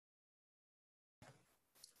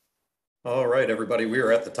All right, everybody, we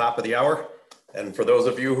are at the top of the hour. And for those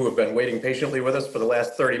of you who have been waiting patiently with us for the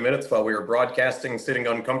last 30 minutes while we were broadcasting, sitting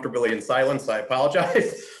uncomfortably in silence, I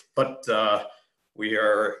apologize. But we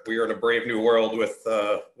are in a brave new world with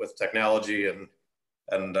technology,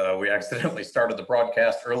 and we accidentally started the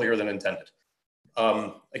broadcast earlier than intended.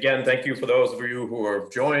 Again, thank you for those of you who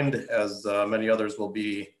have joined, as many others will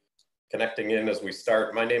be connecting in as we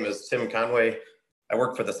start. My name is Tim Conway. I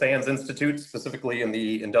work for the SANS Institute, specifically in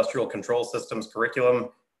the Industrial Control Systems curriculum,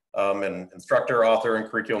 and instructor, author, and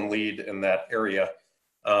curriculum lead in that area.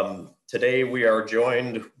 Today we are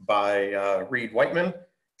joined by Reid Wightman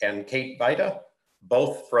and Kate Vajda,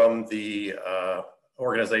 both from the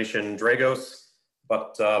organization Dragos.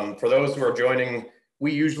 But for those who are joining,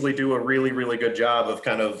 we usually do a really good job of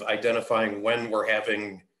kind of identifying when we're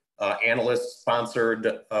having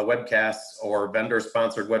analyst-sponsored webcasts or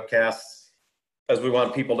vendor-sponsored webcasts, as we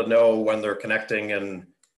want people to know when they're connecting and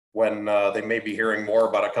when they may be hearing more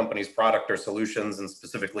about a company's product or solutions and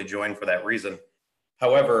specifically join for that reason.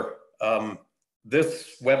 However,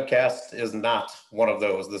 this webcast is not one of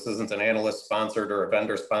those. This isn't an analyst-sponsored or a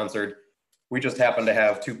vendor-sponsored. We just happen to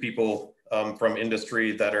have two people from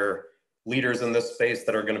industry that are leaders in this space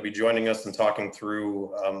that are going to be joining us and talking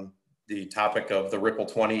through the topic of the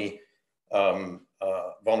Ripple20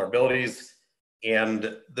 vulnerabilities.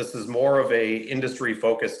 And this is more of a industry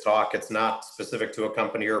focused talk. It's not specific to a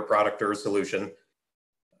company or a product or a solution.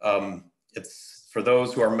 It's for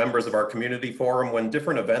those who are members of our community forum. When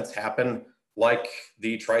different events happen, like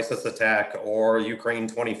the Trisis attack or Ukraine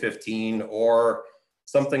 2015, or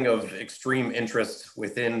something of extreme interest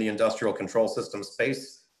within the industrial control system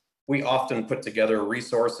space, we often put together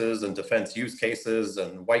resources and defense use cases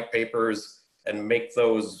and white papers and make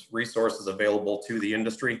those resources available to the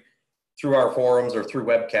industry through our forums or through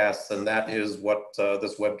webcasts, and that is what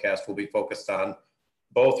this webcast will be focused on.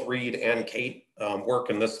 Both Reid and Kate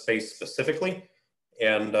work in this space specifically,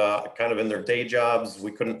 and kind of in their day jobs,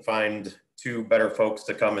 we couldn't find two better folks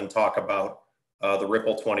to come and talk about the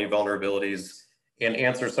Ripple20 vulnerabilities and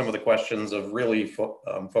answer some of the questions of really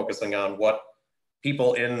focusing on what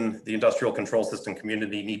people in the industrial control system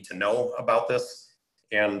community need to know about this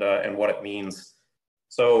and what it means.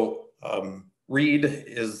 So Reid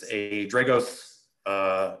is a Dragos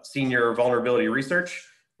Senior Vulnerability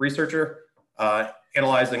Researcher,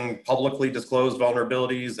 analyzing publicly disclosed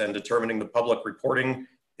vulnerabilities and determining the public reporting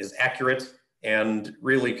is accurate and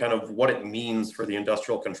really kind of what it means for the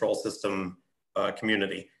industrial control system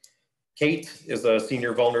community. Kate is a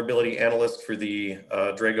Senior Vulnerability Analyst for the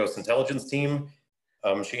Dragos Intelligence Team.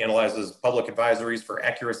 She analyzes public advisories for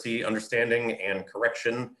accuracy, understanding, and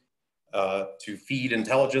correction to feed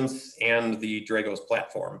intelligence and the Dragos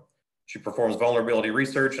platform. She performs vulnerability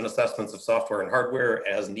research and assessments of software and hardware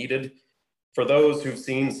as needed. For those who've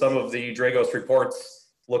seen some of the Dragos reports,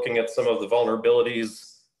 looking at some of the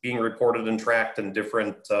vulnerabilities being reported and tracked in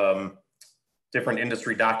different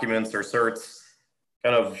industry documents or certs,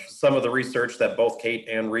 kind of some of the research that both Kate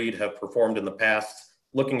and Reid have performed in the past,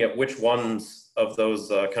 looking at which ones of those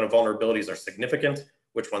kind of vulnerabilities are significant,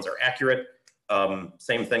 which ones are accurate.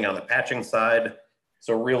 Same thing on the patching side.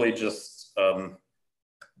 So really just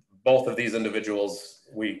both of these individuals,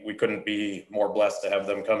 we couldn't be more blessed to have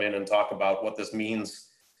them come in and talk about what this means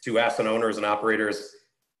to asset owners and operators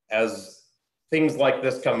as things like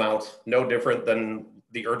this come out, no different than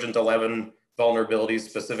the Urgent 11 vulnerabilities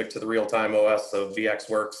specific to the real-time OS of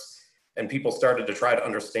VxWorks. And people started to try to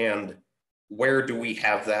understand, where do we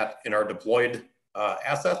have that in our deployed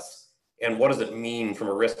assets? And what does it mean from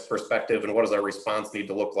a risk perspective, and what does our response need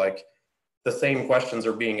to look like? The same questions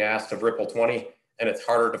are being asked of Ripple20, and it's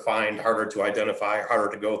harder to find, harder to identify,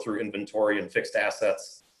 harder to go through inventory and fixed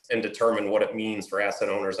assets and determine what it means for asset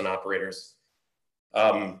owners and operators.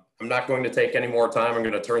 I'm not going to take any more time. I'm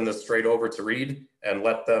going to turn this straight over to Reid and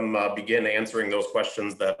let them begin answering those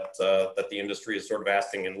questions that the industry is sort of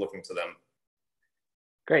asking and looking to them.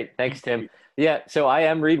 Great, thanks, Tim. Yeah, so I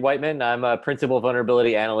am Reid Wightman. I'm a principal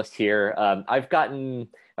vulnerability analyst here. I've gotten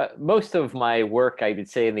most of my work, I would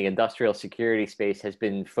say, in the industrial security space has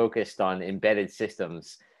been focused on embedded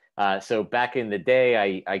systems. So back in the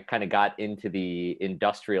day, I kind of got into the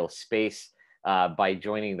industrial space by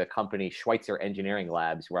joining the company Schweitzer Engineering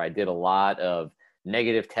Labs, where I did a lot of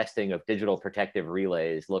negative testing of digital protective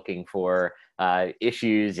relays, looking for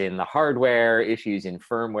issues in the hardware, issues in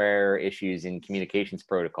firmware, issues in communications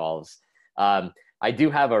protocols. I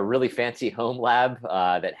do have a really fancy home lab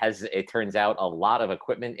that has, it turns out, a lot of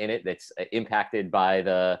equipment in it that's impacted by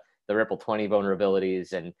the Ripple20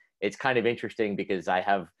 vulnerabilities. And it's kind of interesting because I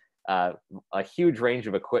have a huge range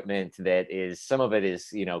of equipment that is, some of it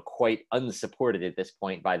is, quite unsupported at this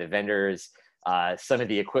point by the vendors. Some of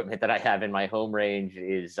the equipment that I have in my home range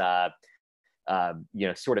is, sort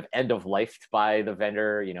of end of life by the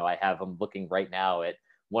vendor. I have them looking right now at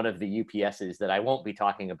one of the UPSs that I won't be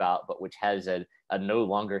talking about, but which has a no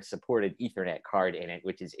longer supported Ethernet card in it,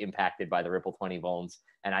 which is impacted by the Ripple20 vulns.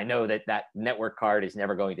 And I know that that network card is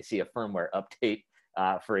never going to see a firmware update,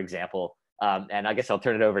 for example. And I guess I'll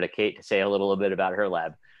turn it over to Kate to say a little bit about her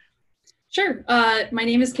lab. Sure. My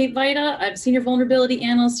name is Kate Vajda. I'm Senior Vulnerability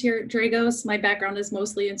Analyst here at Dragos. My background is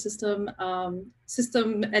mostly in system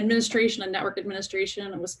administration and network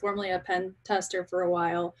administration. I was formerly a pen tester for a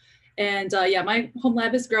while. And yeah, my home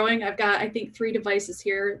lab is growing. I've got, I think, 3 devices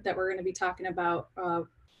here that we're going to be talking about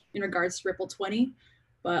in regards to Ripple20.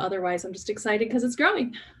 But otherwise, I'm just excited because it's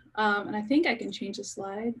growing. And I think I can change the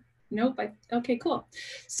slide. Nope. Okay, cool.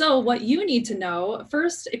 So what you need to know,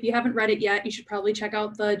 first, if you haven't read it yet, you should probably check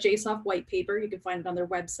out the JSOF white paper. You can find it on their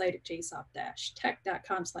website at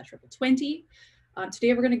jsof-tech.com/Ripple20.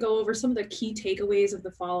 Today, we're going to go over some of the key takeaways of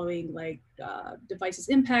the following, like devices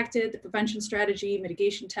impacted, the prevention strategy,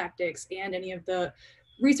 mitigation tactics, and any of the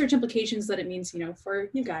research implications that it means, for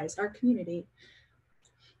you guys, our community.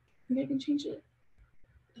 Maybe I can change it.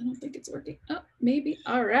 I don't think it's working. Oh, maybe.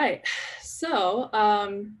 All right. So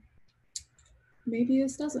maybe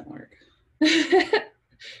this doesn't work.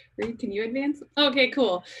 Reid, can you advance? Okay,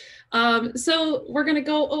 cool. So we're going to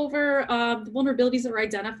go over the vulnerabilities that were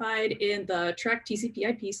identified in the Trek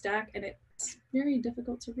TCP/IP stack, and it's very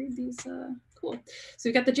difficult to read these. Cool. So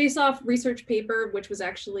we got the JSOF research paper, which was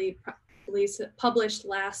actually published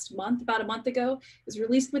last month, about a month ago. It was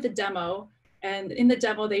released with a demo, and in the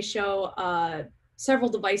demo they show several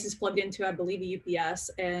devices plugged into, I believe, a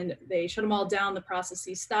UPS, and they shut them all down, the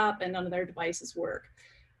processes stop, and none of their devices work.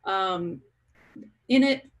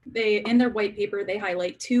 In their white paper, they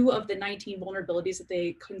highlight 2 of the 19 vulnerabilities that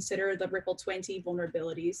they consider the Ripple20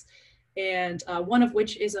 vulnerabilities, and one of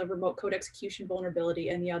which is a remote code execution vulnerability,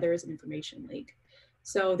 and the other is an information leak.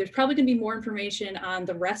 So there's probably going to be more information on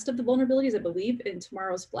the rest of the vulnerabilities, I believe, in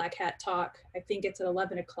tomorrow's Black Hat talk. I think it's at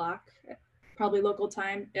 11 o'clock. Probably local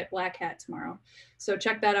time at Black Hat tomorrow. So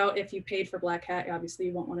check that out. If you paid for Black Hat, obviously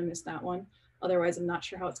you won't want to miss that one. Otherwise, I'm not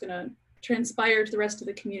sure how it's going to transpire to the rest of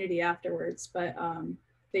the community afterwards, but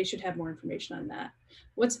they should have more information on that.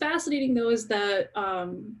 What's fascinating though is the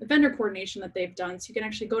vendor coordination that they've done. So you can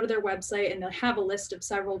actually go to their website and they'll have a list of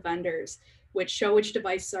several vendors which show which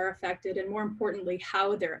devices are affected, and more importantly,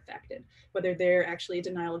 how they're affected, whether they're actually a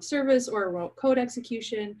denial of service or a remote code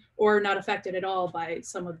execution, or not affected at all by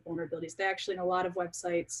some of the vulnerabilities. They actually, in a lot of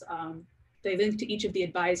websites, they link to each of the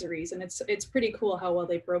advisories, and it's pretty cool how well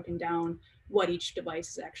they've broken down what each device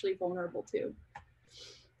is actually vulnerable to.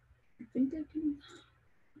 I think I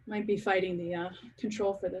might be fighting the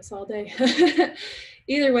control for this all day.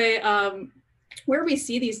 Either way, where we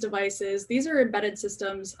see these devices, these are embedded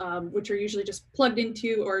systems, which are usually just plugged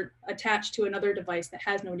into or attached to another device that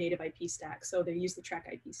has no native IP stack. So they use the Trek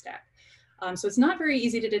IP stack. So it's not very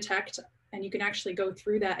easy to detect, and you can actually go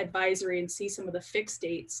through that advisory and see some of the fixed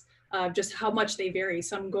dates, just how much they vary,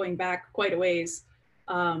 some going back quite a ways.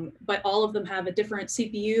 But all of them have a different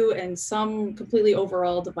CPU and some completely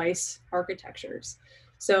overall device architectures.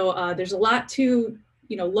 So there's a lot to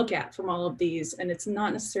look at from all of these, and it's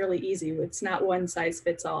not necessarily easy. It's not one size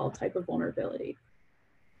fits all type of vulnerability.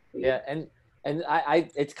 Yeah, and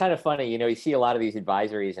it's kind of funny, you see a lot of these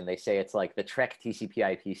advisories and they say it's like the Trek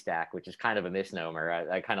TCP/IP stack, which is kind of a misnomer.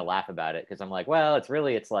 I kind of laugh about it because I'm like, well, it's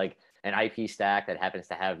like an IP stack that happens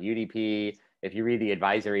to have UDP. If you read the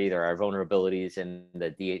advisory, there are vulnerabilities in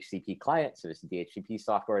the DHCP client. So this DHCP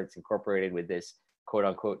software that's incorporated with this quote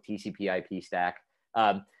unquote TCP/IP stack.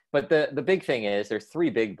 But the big thing is there's 3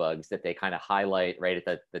 big bugs that they kind of highlight right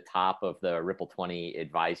at the top of the Ripple20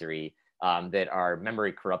 advisory that are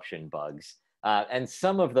memory corruption bugs. And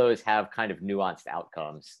some of those have kind of nuanced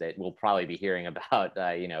outcomes that we'll probably be hearing about,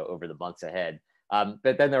 over the months ahead.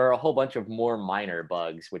 But then there are a whole bunch of more minor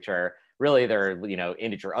bugs, which are really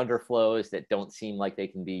integer underflows that don't seem like they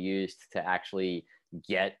can be used to actually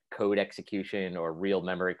get code execution or real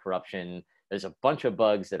memory corruption. There's a bunch of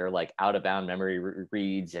bugs that are like out of bound memory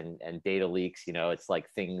reads and data leaks. It's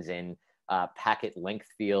like things in packet length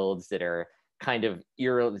fields that are kind of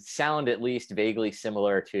sound at least vaguely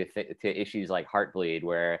similar to issues like Heartbleed,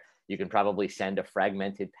 where you can probably send a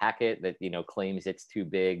fragmented packet that claims it's too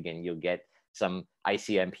big, and you'll get some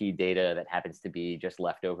ICMP data that happens to be just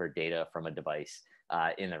leftover data from a device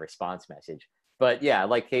in the response message. But yeah,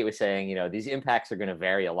 like Kate was saying, these impacts are going to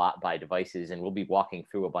vary a lot by devices, and we'll be walking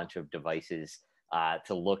through a bunch of devices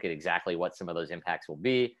to look at exactly what some of those impacts will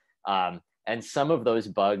be. And some of those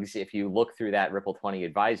bugs, if you look through that Ripple20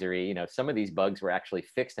 advisory, you know, some of these bugs were actually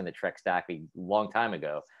fixed in the Trek stack a long time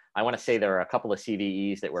ago. I want to say there are a couple of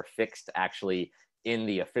CVEs that were fixed actually in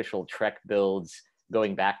the official Trek builds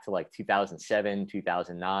going back to like 2007,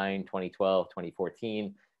 2009, 2012,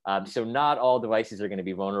 2014. So not all devices are going to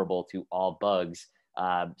be vulnerable to all bugs,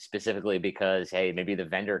 specifically because, hey, maybe the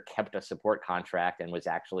vendor kept a support contract and was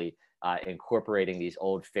actually incorporating these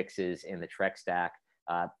old fixes in the Trek stack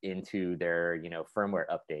into their, you know, firmware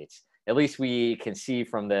updates. At least we can see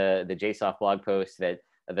from the JSOF blog post that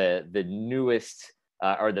the newest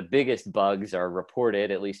or the biggest bugs are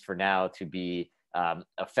reported, at least for now, to be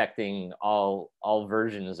affecting all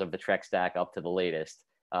versions of the Trek stack up to the latest.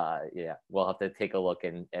 Yeah, we'll have to take a look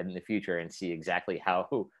in the future and see exactly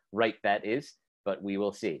how right that is, but we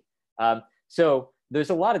will see. So there's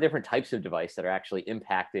a lot of different types of device that are actually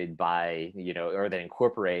impacted by, you know, or that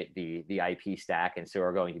incorporate the IP stack and so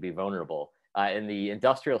are going to be vulnerable. In the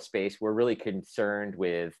industrial space, we're really concerned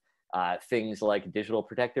with things like digital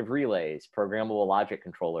protective relays, programmable logic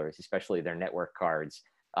controllers, especially their network cards,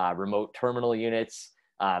 remote terminal units,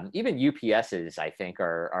 even UPSs, I think,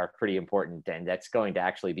 are pretty important. And that's going to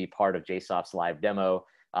actually be part of JSOF's live demo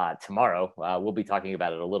tomorrow. We'll be talking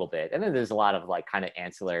about it a little bit. And then there's a lot of like kind of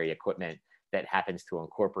ancillary equipment that happens to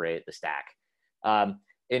incorporate the stack.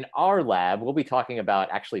 In our lab, we'll be talking about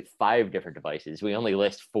actually 5 different devices. We only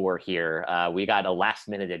list 4 here. We got a last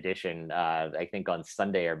minute addition, I think on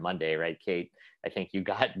Sunday or Monday, right, Kate? I think you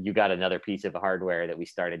got another piece of hardware that we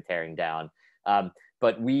started tearing down.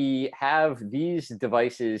 But we have these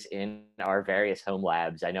devices in our various home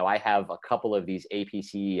labs. I know I have a couple of these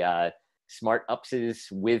APC smart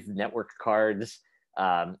UPSs with network cards.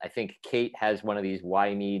 I think Kate has one of these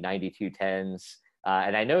Wightman 9210s.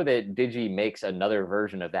 And I know that Digi makes another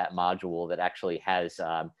version of that module that actually has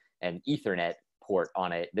an Ethernet port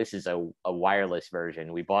on it. This is a wireless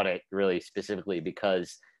version. We bought it really specifically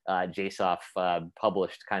because JSOF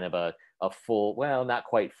published kind of a full, well, not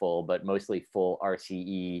quite full, but mostly full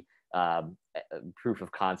RCE proof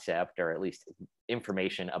of concept, or at least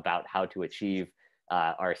information about how to achieve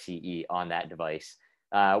RCE on that device.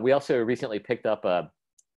 We also recently picked up a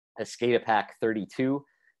SCADA Pack 32,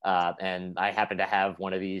 and I happen to have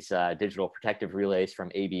one of these digital protective relays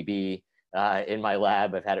from ABB in my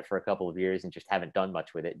lab. I've had it for a couple of years and just haven't done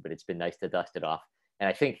much with it, but it's been nice to dust it off. And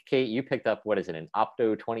I think, Kate, you picked up, what is it, an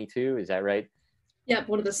Opto 22, is that right? Yeah,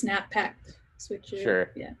 one of the snap pack switches.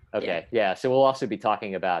 Sure. Yeah. Okay. Yeah. So we'll also be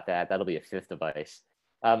talking about that. That'll be a 5th device.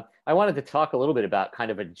 I wanted to talk a little bit about kind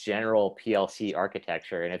of a general PLC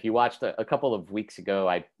architecture. And if you watched a couple of weeks ago,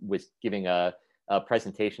 I was giving a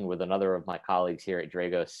presentation with another of my colleagues here at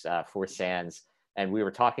Dragos for SANS, and we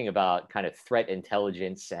were talking about kind of threat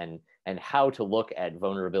intelligence and how to look at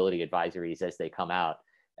vulnerability advisories as they come out.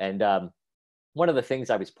 And one of the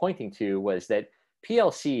things I was pointing to was that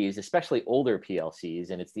PLCs, especially older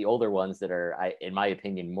PLCs, and it's the older ones that are, in my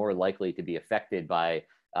opinion, more likely to be affected by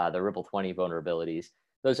the Ripple20 vulnerabilities.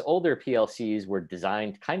 Those older PLCs were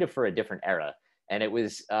designed kind of for a different era. And it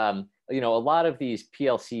was, you know, a lot of these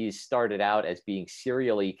PLCs started out as being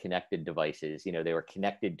serially connected devices. You know, they were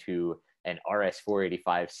connected to an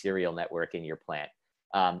RS-485 serial network in your plant.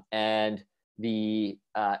 And the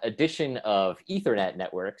addition of Ethernet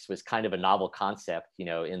networks was kind of a novel concept, you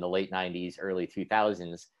know, in the late 90s, early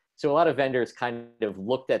 2000s. So a lot of vendors kind of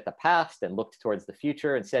looked at the past and looked towards the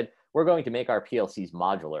future and said, we're going to make our PLCs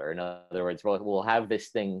modular. In other words, we'll have this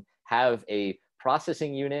thing have a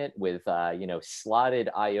processing unit with, you know, slotted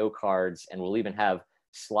IO cards, and we'll even have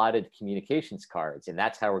slotted communications cards. And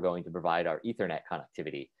that's how we're going to provide our Ethernet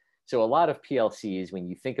connectivity. So a lot of PLCs, when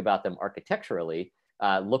you think about them architecturally,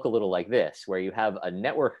 look a little like this, where you have a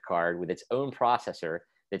network card with its own processor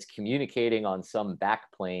that's communicating on some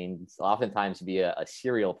backplane, oftentimes via a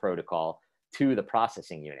serial protocol, to the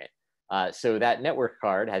processing unit. So that network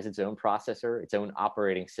card has its own processor, its own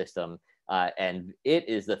operating system, and it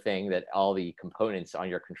is the thing that all the components on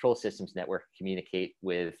your control systems network communicate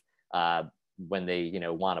with when they, you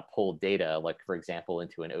know, want to pull data, like, for example,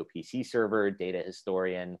 into an OPC server, data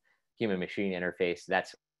historian, human-machine interface, that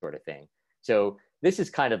sort of thing. So this is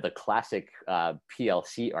kind of the classic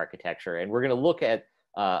PLC architecture, and we're going to look at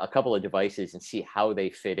a couple of devices and see how they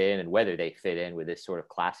fit in and whether they fit in with this sort of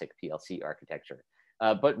classic PLC architecture.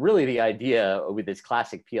 But really the idea with this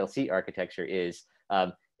classic PLC architecture is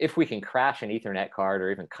if we can crash an Ethernet card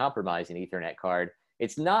or even compromise an Ethernet card,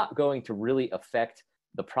 it's not going to really affect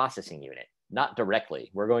the processing unit, not directly.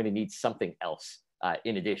 We're going to need something else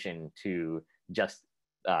in addition to just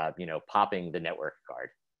you know, popping the network card.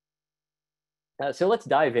 So let's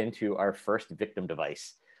dive into our first victim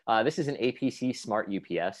device. This is an APC Smart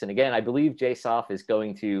UPS. And again, I believe JSOF is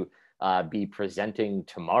going to be presenting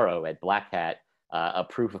tomorrow at Black Hat a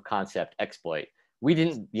proof of concept exploit. We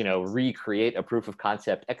didn't, recreate a proof of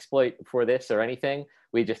concept exploit for this or anything.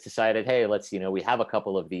 We just decided, hey, let's, we have a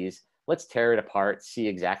couple of these. Let's tear it apart, see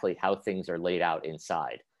exactly how things are laid out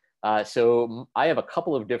inside. So I have a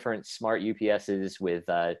couple of different smart UPSs with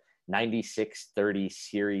 9630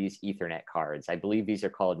 series Ethernet cards. I believe these are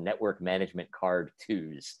called Network Management Card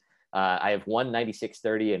 2s. I have one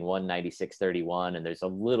 9630 and one 9631, and there's a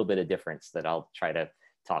little bit of difference that I'll try to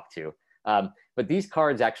talk to. But these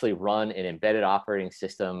cards actually run an embedded operating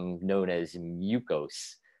system known as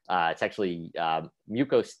Mucos. It's actually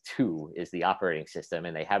Mucos 2 is the operating system,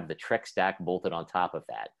 and they have the Trek stack bolted on top of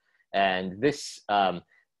that. And this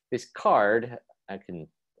this card,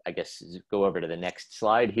 I guess, go over to the next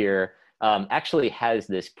slide here, actually has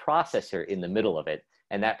this processor in the middle of it.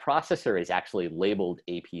 And that processor is actually labeled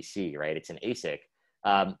APC, right? It's an ASIC.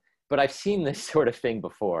 But I've seen this sort of thing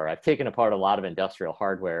before. I've taken apart a lot of industrial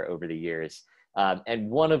hardware over the years. And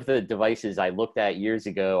one of the devices I looked at years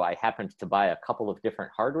ago, I happened to buy a couple of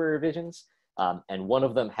different hardware revisions. And one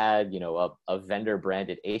of them had, a vendor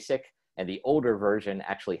branded ASIC. And the older version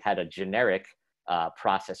actually had a generic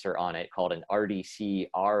processor on it called an RDC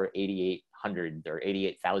R8800 or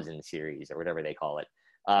 88,000 series or whatever they call it.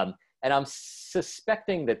 And I'm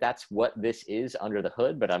suspecting that that's what this is under the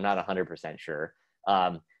hood, but I'm not 100% sure.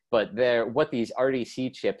 But what these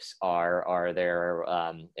RDC chips are they're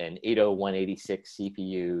an 80186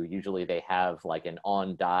 CPU. Usually they have like an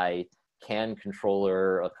on-die CAN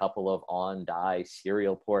controller, a couple of on-die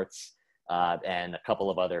serial ports, and a couple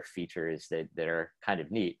of other features that are kind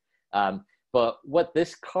of neat. But what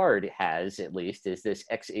this card has, at least, is this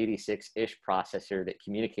x86-ish processor that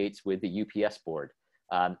communicates with the UPS board.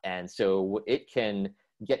 And so it can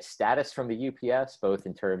get status from the UPS, both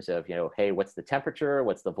in terms of, hey, what's the temperature,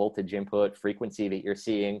 what's the voltage input, frequency that you're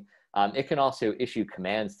seeing. It can also issue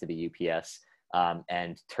commands to the UPS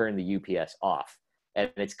and turn the UPS off.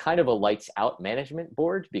 And it's kind of a lights out management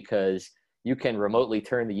board because you can remotely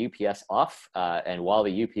turn the UPS off. And while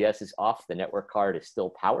the UPS is off, the network card is still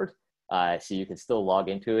powered. So you can still log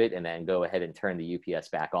into it and then go ahead and turn the UPS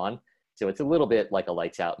back on. So it's a little bit like a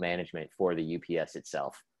lights out management for the UPS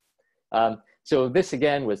itself. So this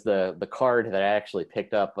again was the card that I actually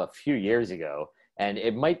picked up a few years ago. And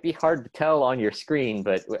it might be hard to tell on your screen,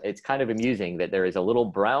 but it's kind of amusing that there is a little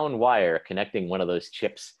brown wire connecting one of those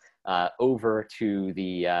chips over to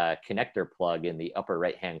the connector plug in the upper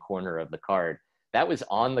right-hand corner of the card. That was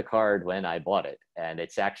on the card when I bought it. And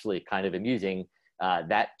it's actually kind of amusing.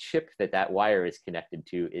 That chip that wire is connected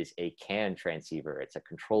to is a CAN transceiver. It's a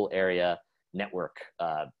control area network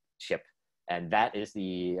chip. And that is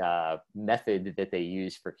the method that they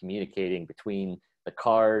use for communicating between the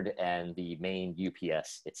card and the main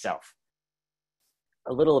UPS itself.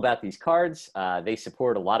 A little about these cards. They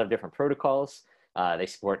support a lot of different protocols. They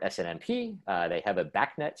support SNMP. They have a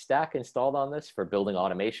BACnet stack installed on this for building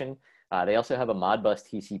automation. They also have a Modbus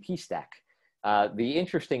TCP stack. The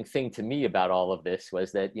interesting thing to me about all of this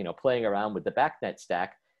was that, playing around with the BACnet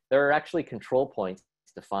stack, there are actually control points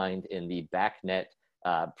defined in the BACnet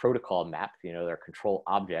protocol map, their control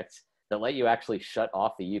objects that let you actually shut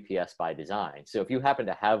off the UPS by design. So if you happen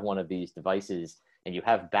to have one of these devices and you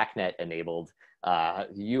have BACnet enabled,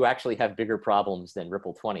 you actually have bigger problems than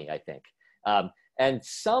Ripple20, I think. And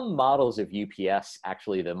some models of UPS,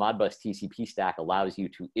 actually the Modbus TCP stack allows you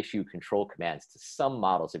to issue control commands to some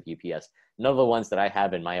models of UPS. None of the ones that I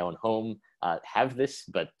have in my own home have this,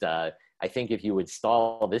 but I think if you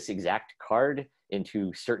install this exact card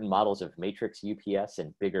into certain models of matrix UPS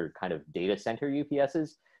and bigger kind of data center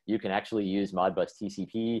UPSs, you can actually use Modbus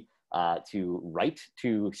TCP to write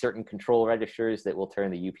to certain control registers that will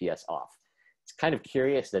turn the UPS off. It's kind of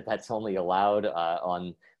curious that that's only allowed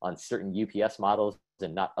on certain UPS models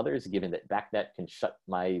and not others, given that BACnet can shut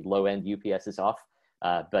my low-end UPSs off,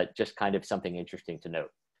 but just kind of something interesting to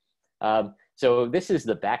note. So this is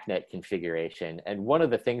the BACnet configuration. And one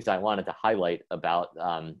of the things I wanted to highlight about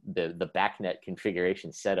the BACnet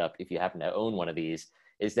configuration setup, if you happen to own one of these,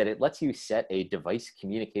 is that it lets you set a device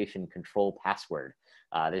communication control password.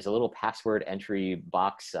 There's a little password entry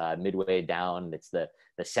box midway down. It's the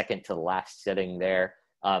second to the last setting there.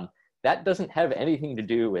 That doesn't have anything to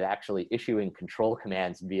do with actually issuing control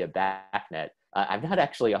commands via BACnet. I'm not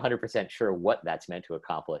actually 100% sure what that's meant to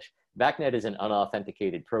accomplish. BACnet is an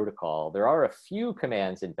unauthenticated protocol. There are a few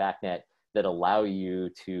commands in BACnet that allow you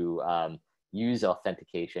to use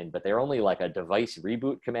authentication, but they're only like a device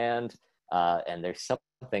reboot command, and there's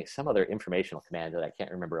some other informational command that I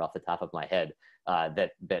can't remember off the top of my head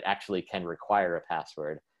that actually can require a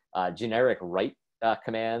password. Generic write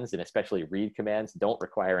commands, and especially read commands, don't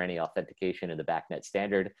require any authentication in the BACnet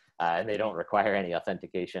standard, and they don't require any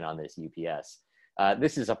authentication on this UPS.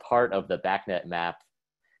 This is a part of the BACnet map.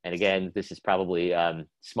 And again, this is probably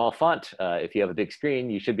small font. If you have a big screen,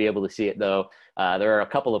 you should be able to see it though. There are a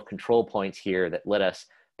couple of control points here that let us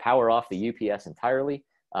power off the UPS entirely,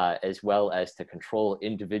 as well as to control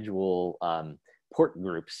individual port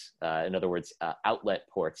groups. In other words, outlet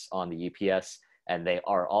ports on the UPS, and they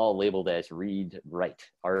are all labeled as read write,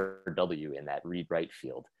 RW in that read write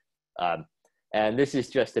field. And this is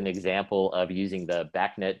just an example of using the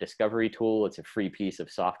BACnet discovery tool. It's a free piece of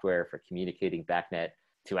software for communicating BACnet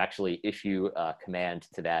to actually issue a command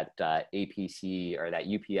to that APC or that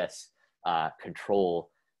UPS control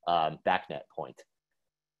BACnet point.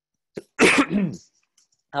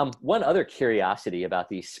 One other curiosity about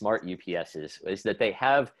these smart UPSs is that they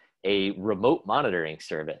have a remote monitoring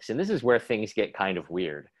service. And this is where things get kind of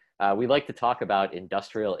weird. We like to talk about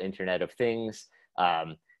industrial Internet of Things,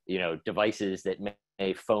 you know, devices that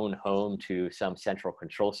may phone home to some central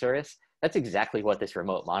control service. That's exactly what this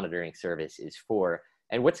remote monitoring service is for.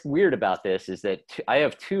 And what's weird about this is that I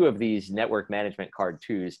have two of these network management card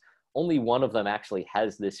 2s. Only one of them actually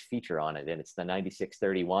has this feature on it, and it's the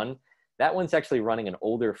 9631. That one's actually running an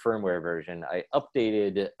older firmware version. I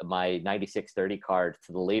updated my 9630 card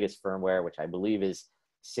to the latest firmware, which I believe is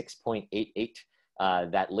 6.88.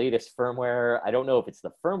 That latest firmware, I don't know if it's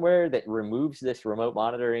the firmware that removes this remote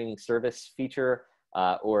monitoring service feature,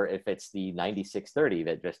 or if it's the 9630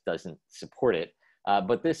 that just doesn't support it.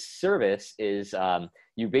 But this service is,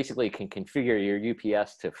 you basically can configure your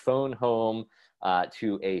UPS to phone home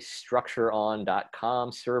to a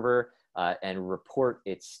structureon.com server and report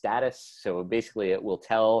its status. So basically it will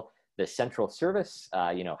tell the central service,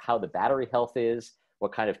 you know, how the battery health is,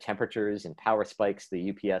 what kind of temperatures and power spikes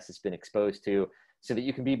the UPS has been exposed to, so that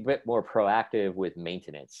you can be a bit more proactive with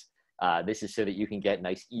maintenance. This is so that you can get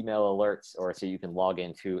nice email alerts, or so you can log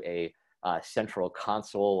into a central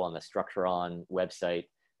console on the StructureOn website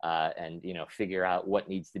and, you know, figure out what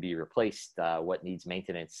needs to be replaced, what needs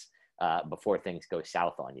maintenance before things go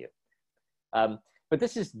south on you. But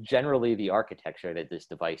this is generally the architecture that this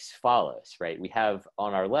device follows, right? We have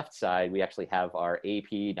on our left side, we actually have our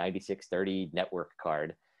AP9630 network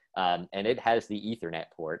card, and it has the Ethernet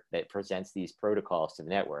port that presents these protocols to the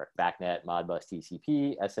network: BACnet, Modbus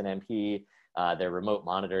TCP, SNMP, their remote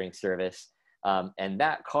monitoring service. And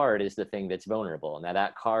that card is the thing that's vulnerable. Now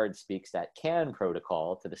that card speaks that CAN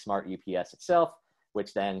protocol to the smart UPS itself,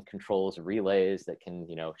 which then controls relays that can,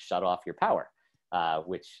 you know, shut off your power,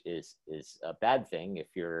 which is a bad thing if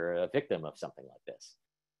you're a victim of something like this.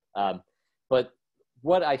 But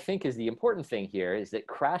what I think is the important thing here is that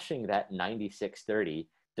crashing that 9630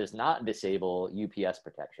 does not disable UPS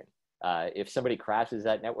protection. If somebody crashes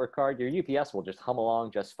that network card, your UPS will just hum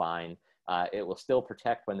along just fine. It will still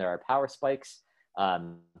protect when there are power spikes.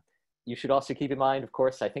 You should also keep in mind, of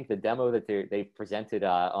course, I think the demo that they presented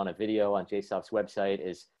on a video on JSOFT's website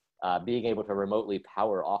is being able to remotely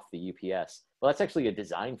power off the UPS. Well, that's actually a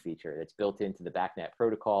design feature that's built into the BACnet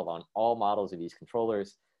protocol on all models of these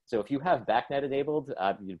controllers. So if you have BACnet enabled,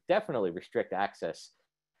 you definitely restrict access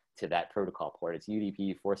to that protocol port. It's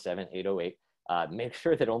UDP 47808. Make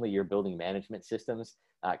sure that only your building management systems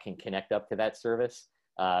can connect up to that service.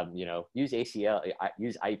 You know, use ACL,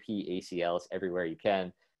 use IP ACLs everywhere you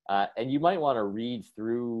can. And you might want to read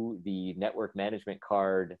through the network management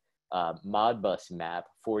card Modbus map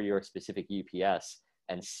for your specific UPS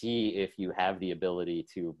and see if you have the ability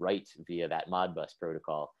to write via that Modbus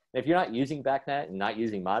protocol. And if you're not using BACnet and not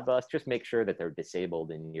using Modbus, just make sure that they're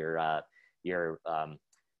disabled in your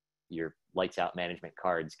lights out management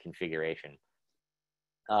cards configuration.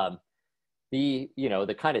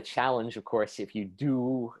 The kind of challenge, of course, if you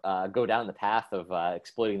do go down the path of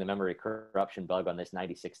exploiting the memory corruption bug on this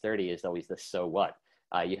 9630 is always the so what.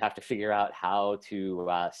 You have to figure out how to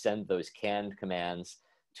send those canned commands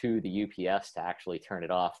to the UPS to actually turn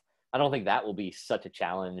it off. I don't think that will be such a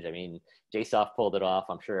challenge. I mean, JSOFT pulled it off.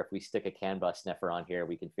 I'm sure if we stick a CAN bus sniffer on here,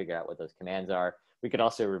 we can figure out what those commands are. We could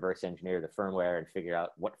also reverse engineer the firmware and figure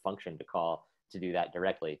out what function to call to do that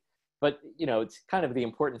directly. But, you know, it's kind of the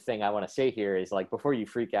important thing I want to say here is, like, before you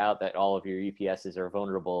freak out that all of your UPSs are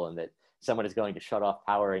vulnerable and that someone is going to shut off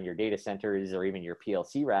power in your data centers or even your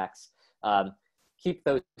PLC racks, keep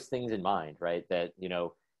those things in mind, right? That, you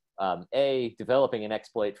know, developing an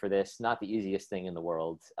exploit for this, not the easiest thing in the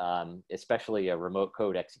world, especially a remote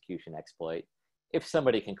code execution exploit. If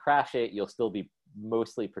somebody can crash it, you'll still be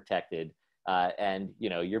mostly protected. And, you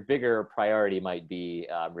know, your bigger priority might be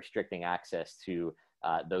restricting access to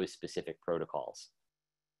those specific protocols.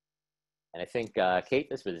 And I think, Kate,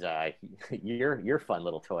 this was your fun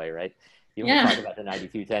little toy, right? You want Yeah. to talk about the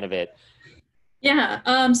 9210 a bit?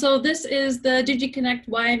 Yeah, so this is the DigiConnect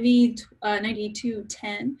YME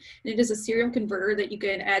 9210, and it is a serial converter that you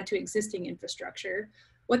can add to existing infrastructure.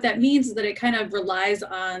 What that means is that it kind of relies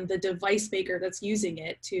on the device maker that's using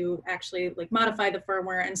it to actually like modify the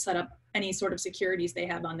firmware and set up any sort of securities they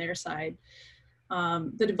have on their side.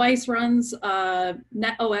 The device runs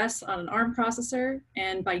NetOS on an ARM processor,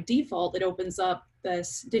 and by default, it opens up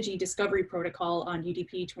this Digi Discovery protocol on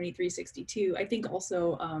UDP 2362. I think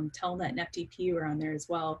also Telnet and FTP were on there as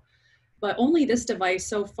well. But only this device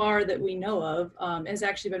so far that we know of has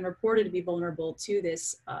actually been reported to be vulnerable to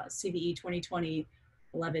this CVE 2020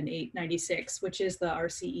 11896, which is the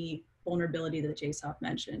RCE vulnerability that JSOF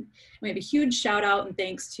mentioned. We have a huge shout out and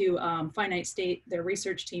thanks to Finite State, their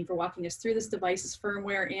research team, for walking us through this device's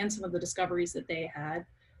firmware and some of the discoveries that they had.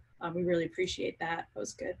 We really appreciate that. That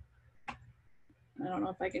was good. I don't know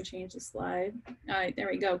if I can change the slide. All right, there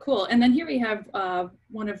we go, cool. And then here we have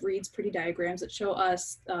one of Reid's pretty diagrams that show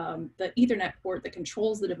us the Ethernet port that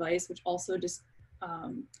controls the device, which also just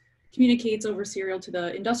communicates over serial to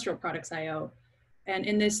the industrial products IO. And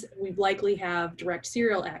in this, we likely have direct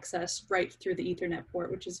serial access right through the Ethernet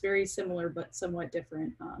port, which is very similar but somewhat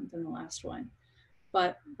different than the last one.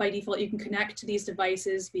 But by default, you can connect to these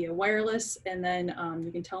devices via wireless, and then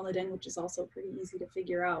you can telnet in, which is also pretty easy to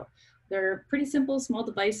figure out. They're pretty simple, small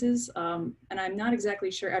devices, and I'm not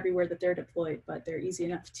exactly sure everywhere that they're deployed, but they're easy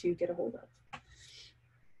enough to get a hold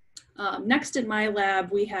of. Next in my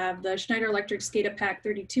lab, we have the Schneider Electric SCADA PAC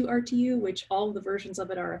 32 RTU, which all of the versions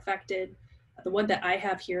of it are affected. The one that I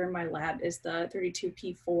have here in my lab is the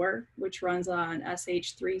 32P4, which runs on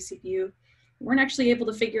SH3 CPU. We weren't actually able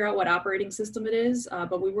to figure out what operating system it is,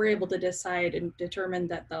 but we were able to decide and determine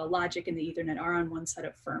that the logic and the Ethernet are on one set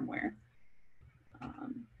of firmware.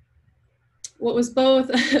 What was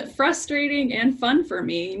both frustrating and fun for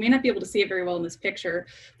me, you may not be able to see it very well in this picture,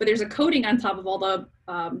 but there's a coating on top of all the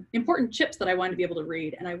important chips that I wanted to be able to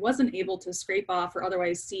read, and I wasn't able to scrape off or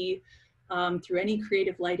otherwise see through any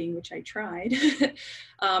creative lighting, which I tried,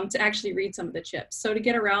 to actually read some of the chips. So to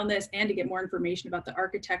get around this and to get more information about the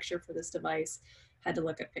architecture for this device, had to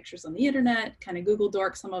look at pictures on the internet, kind of Google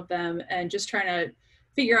dork some of them, and just trying to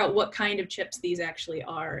figure out what kind of chips these actually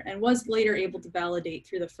are, and was later able to validate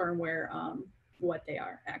through the firmware what they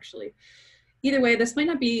are actually. Either way, this might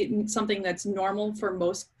not be something that's normal for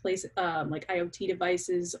most places, like IoT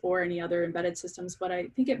devices or any other embedded systems, but I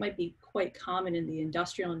think it might be quite common in the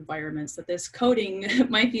industrial environments that this coating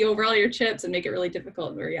might be over all your chips and make it really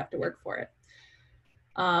difficult where you have to work for it.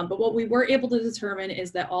 But what we were able to determine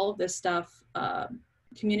is that all of this stuff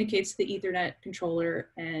communicates to the Ethernet controller,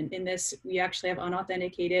 and in this, we actually have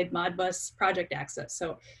unauthenticated Modbus project access.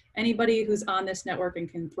 So anybody who's on this network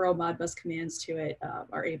and can throw Modbus commands to it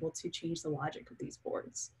are able to change the logic of these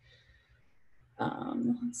boards.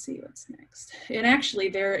 Let's see what's next. And actually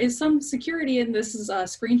there is some security, and this is a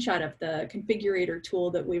screenshot of the configurator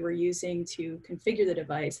tool that we were using to configure the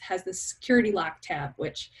device. It has this security lock tab,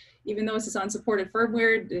 which even though this is unsupported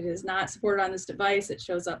firmware, it is not supported on this device. It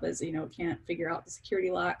shows up as, you know, can't figure out the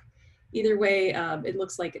security lock. Either way, it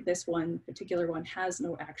looks like this particular one has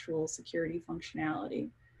no actual security functionality.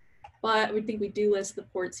 But we think we do list the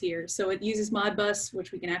ports here. So it uses Modbus,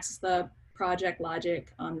 which we can access the project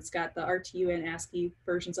logic. It's got the RTU and ASCII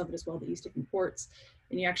versions of it as well that use different ports.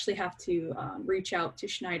 And you actually have to reach out to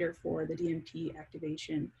Schneider for the DMP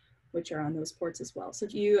activation, which are on those ports as well. So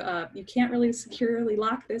if you can't really securely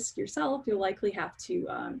lock this yourself, you'll likely have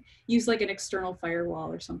to use like an external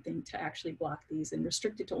firewall or something to actually block these and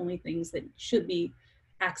restrict it to only things that should be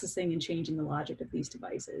accessing and changing the logic of these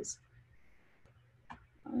devices.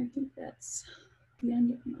 I think that's the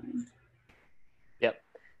end of mine. Yep.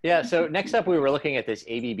 Yeah, so next up we were looking at this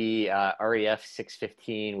ABB REF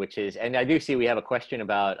 615, which is, and I do see we have a question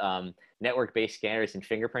about network-based scanners and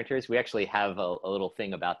fingerprinters. We actually have a little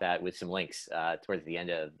thing about that with some links towards the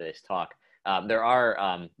end of this talk. There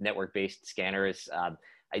are network-based scanners.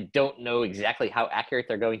 I don't know exactly how accurate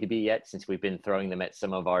they're going to be yet, since we've been throwing them at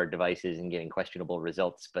some of our devices and getting questionable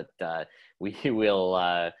results, but we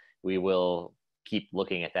will keep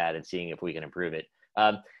looking at that and seeing if we can improve it.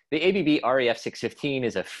 The ABB REF 615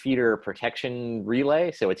 is a feeder protection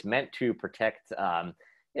relay, so it's meant to protect,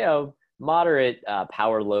 you know, moderate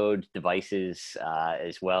power load devices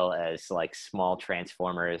as well as like small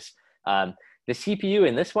transformers. The CPU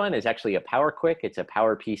in this one is actually a PowerQuick. It's a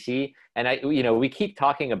Power PC, and we keep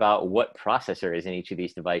talking about what processor is in each of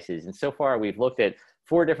these devices, and so far we've looked at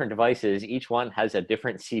 4 different devices. Each one has a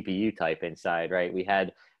different CPU type inside, right?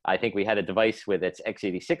 I think we had a device with its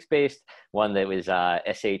x86 based, one that was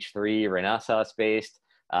SH3 Renesas based.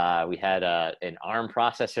 We had an ARM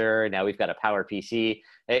processor. Now we've got a PowerPC.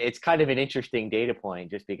 It's kind of an interesting data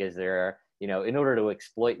point, just because there are, in order to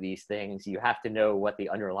exploit these things, you have to know what the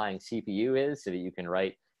underlying CPU is so that you can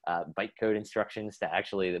write bytecode instructions that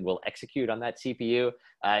will execute on that CPU.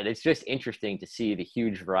 And it's just interesting to see the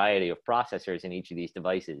huge variety of processors in each of these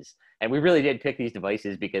devices. And we really did pick these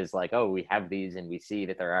devices because we have these and we see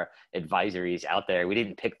that there are advisories out there. We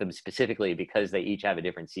didn't pick them specifically because they each have a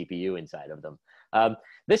different CPU inside of them.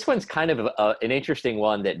 This one's kind of an interesting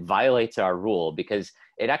one that violates our rule because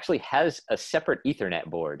it actually has a separate Ethernet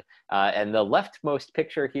board. And the leftmost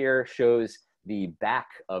picture here shows the back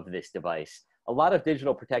of this device. A lot of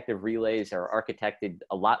digital protective relays are architected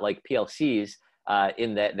a lot like PLCs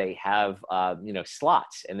in that they have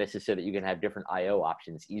slots, and this is so that you can have different I/O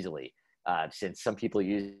options easily. Since some people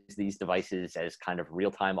use these devices as kind of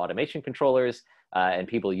real-time automation controllers, and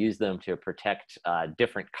people use them to protect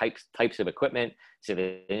different types of equipment, so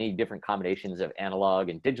that they need different combinations of analog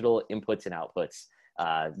and digital inputs and outputs,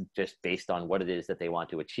 just based on what it is that they want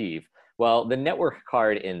to achieve. Well, the network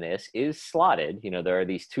card in this is slotted. There are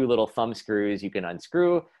these 2 little thumb screws you can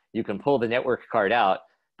unscrew, you can pull the network card out,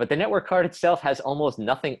 but the network card itself has almost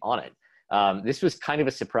nothing on it. This was kind of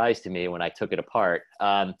a surprise to me when I took it apart.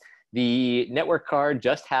 The network card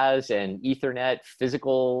just has an Ethernet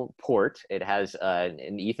physical port. It has an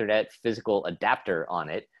Ethernet physical adapter on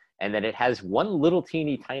it, and then it has one little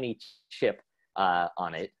teeny tiny chip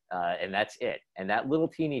on it, and that's it. And that little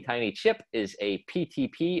teeny tiny chip is a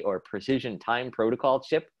PTP, or Precision Time Protocol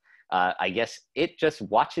chip. I guess it just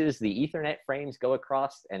watches the Ethernet frames go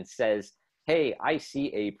across and says, hey, I see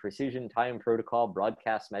a Precision Time Protocol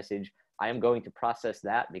broadcast message. I am going to process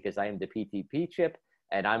that because I am the PTP chip,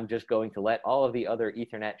 and I'm just going to let all of the other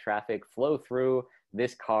Ethernet traffic flow through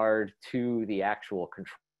this card to the actual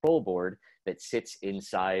control board that sits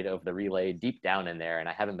inside of the relay deep down in there, and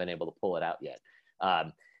I haven't been able to pull it out yet.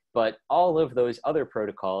 But all of those other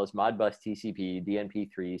protocols, Modbus TCP,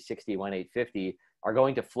 DNP3, 61850, are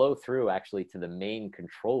going to flow through actually to the main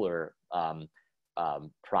controller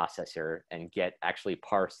processor and get actually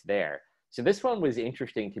parsed there. So this one was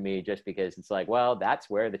interesting to me just because it's like, well, that's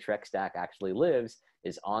where the Trek stack actually lives,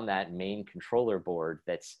 is on that main controller board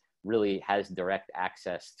that's really has direct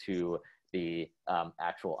access to the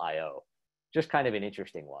actual I/O. Just kind of an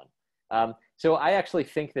interesting one. So I actually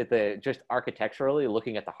think that just architecturally,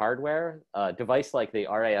 looking at the hardware, a device like the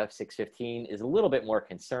RAF615 is a little bit more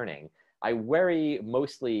concerning. I worry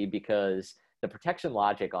mostly because the protection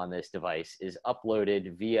logic on this device is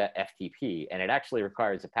uploaded via FTP, and it actually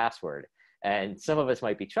requires a password. And some of us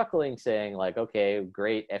might be chuckling, saying like, okay,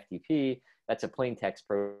 great, FTP, that's a plain text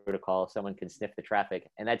protocol, someone can sniff the traffic,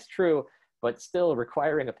 and that's true. But still,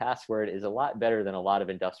 requiring a password is a lot better than a lot of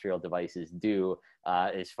industrial devices do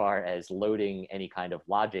as far as loading any kind of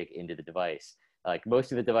logic into the device. Like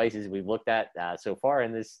most of the devices we've looked at so far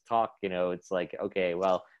in this talk, it's like, okay,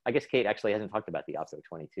 well, I guess Kate actually hasn't talked about the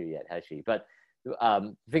Opto22 yet, has she? But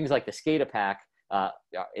things like the SCADA pack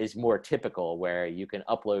is more typical, where you can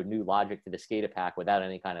upload new logic to the SCADA pack without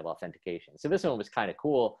any kind of authentication. So this one was kind of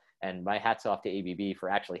cool, and my hat's off to ABB for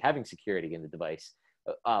actually having security in the device.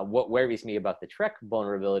 What worries me about the Trek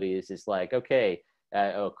vulnerabilities is like, okay,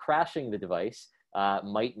 crashing the device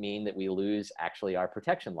might mean that we lose actually our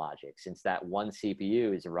protection logic, since that one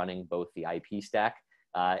CPU is running both the IP stack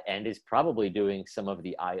and is probably doing some of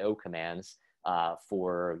the I/O commands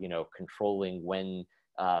for controlling when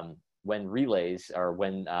relays or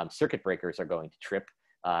when circuit breakers are going to trip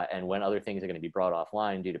and when other things are going to be brought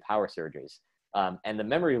offline due to power surges. And the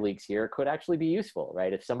memory leaks here could actually be useful,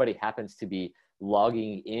 right? If somebody happens to be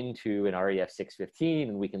logging into an REF615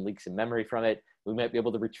 and we can leak some memory from it, we might be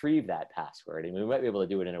able to retrieve that password, and we might be able to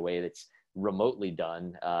do it in a way that's remotely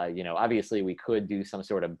done. Obviously we could do some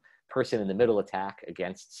sort of person in the middle attack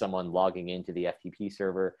against someone logging into the FTP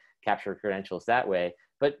server, capture credentials that way.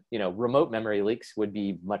 But remote memory leaks would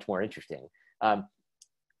be much more interesting.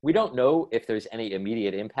 We don't know if there's any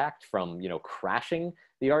immediate impact from crashing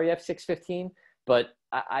the REF615, but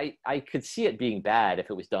I could see it being bad if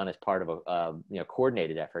it was done as part of a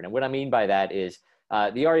coordinated effort. And what I mean by that is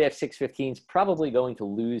the REF615 is probably going to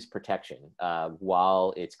lose protection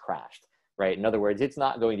while it's crashed, right? In other words, it's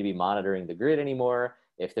not going to be monitoring the grid anymore.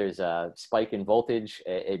 If there's a spike in voltage,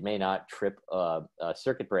 it may not trip a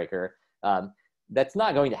circuit breaker. That's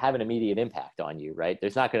not going to have an immediate impact on you, right?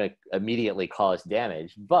 There's not going to immediately cause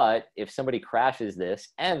damage. But if somebody crashes this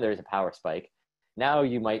and there's a power spike, now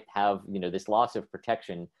you might have this loss of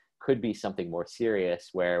protection could be something more serious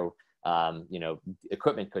where, you know,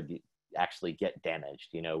 equipment could actually get damaged.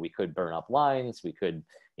 You know, we could burn up lines, we could,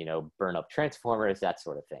 you know, burn up transformers, that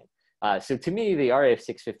sort of thing. So to me, the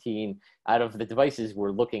RAF615, out of the devices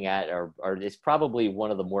we're looking at, is probably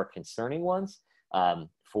one of the more concerning ones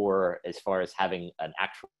for as far as having an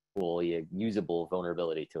actual usable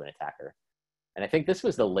vulnerability to an attacker. And I think this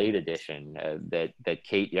was the late edition that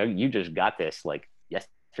Kate, you just got this like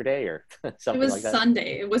yesterday or something like that. It was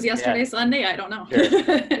Sunday. It was yesterday, yeah. Sunday. I don't know. Sure.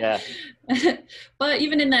 Yeah. But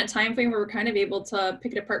even in that time frame, we were kind of able to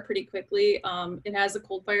pick it apart pretty quickly. It has a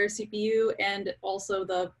cold fire CPU, and also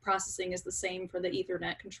the processing is the same for the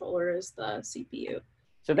Ethernet controller as the CPU.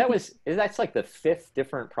 So that's like the 5th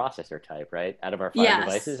different processor type, right? Out of our 5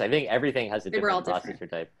 devices, I think everything has a different processor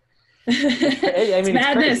type. I mean, it's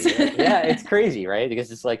madness. Crazy, right? Yeah, it's crazy, right?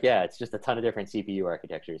 Because it's like, yeah, it's just a ton of different CPU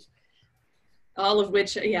architectures. All of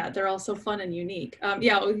which, yeah, they're all so fun and unique.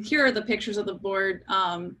 Yeah, here are the pictures of the board.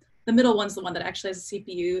 The middle one's the one that actually has a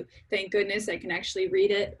CPU. Thank goodness I can actually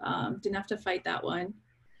read it. Didn't have to fight that one.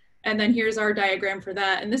 And then here's our diagram for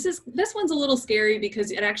that. And this one's a little scary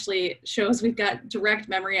because it actually shows we've got direct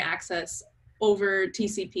memory access over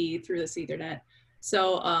TCP through this Ethernet.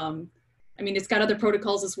 So, I mean, it's got other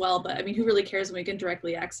protocols as well, but I mean, who really cares when we can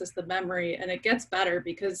directly access the memory? And it gets better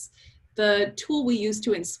because the tool we use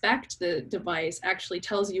to inspect the device actually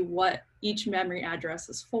tells you what each memory address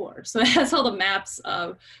is for. So it has all the maps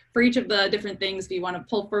for each of the different things. If you want to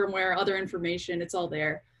pull firmware, other information, it's all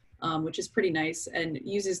there, which is pretty nice, and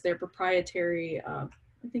uses their proprietary, I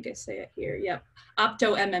think I say it here, yep,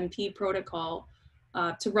 OptoMMP protocol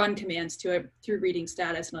to run commands to it through reading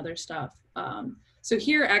status and other stuff. So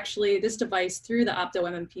here, actually, this device, through the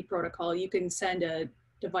OptoMMP protocol, you can send a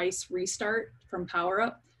device restart from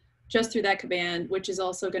PowerUp just through that command, which is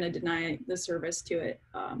also going to deny the service to it,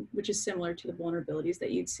 which is similar to the vulnerabilities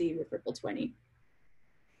that you'd see with Ripple20.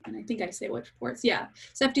 And I think I say which ports, yeah.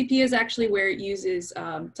 So FTP is actually where it uses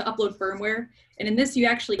to upload firmware. And in this, you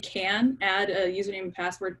actually can add a username and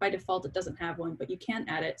password. By default, it doesn't have one, but you can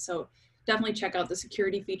add it. So definitely check out the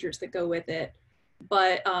security features that go with it.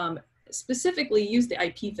 But specifically use the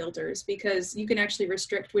IP filters, because you can actually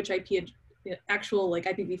restrict which actual like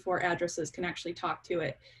IPv4 addresses can actually talk to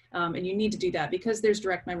it. And you need to do that because there's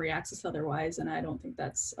direct memory access otherwise. And I don't think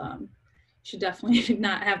that's, should definitely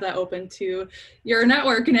not have that open to your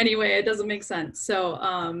network in any way. It doesn't make sense.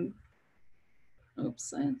 So,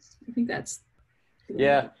 oops, I think that's.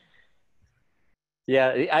 Yeah.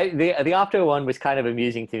 Yeah, the Opto one was kind of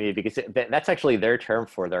amusing to me because that's actually their term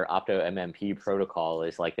for their OptoMMP protocol.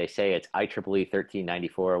 Is like they say it's IEEE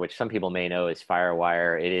 1394, which some people may know as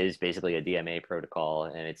FireWire. It is basically a DMA protocol,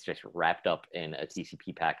 and it's just wrapped up in a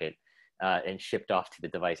TCP packet and shipped off to the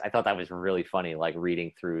device. I thought that was really funny, like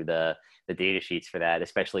reading through the data sheets for that,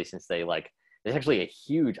 especially since there's actually a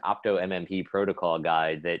huge OptoMMP protocol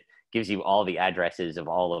guide that gives you all the addresses of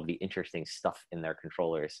all of the interesting stuff in their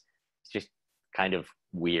controllers. It's just kind of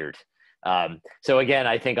weird. So again,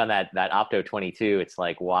 I think on that Opto 22, it's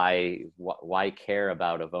like, why care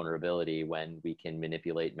about a vulnerability when we can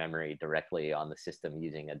manipulate memory directly on the system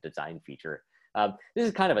using a design feature? This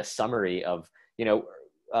is kind of a summary of,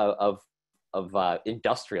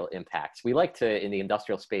 industrial impacts. We like to, in the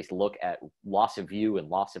industrial space, look at loss of view and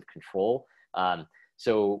loss of control.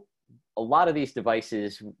 So a lot of these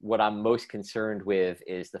devices, what I'm most concerned with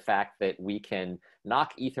is the fact that we can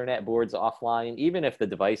knock Ethernet boards offline, even if the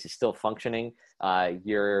device is still functioning.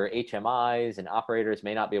 Your HMIs and operators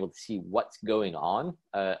may not be able to see what's going on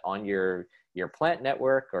your plant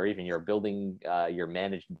network or even your building, your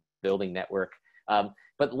managed building network.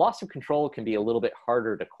 But loss of control can be a little bit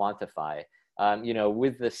harder to quantify.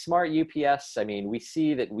 With the smart UPS, I mean, we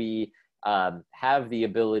see that we have the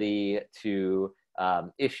ability to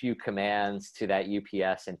issue commands to that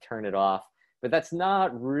UPS and turn it off, but that's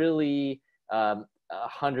not really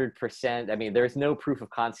 100%. I mean, there's no proof of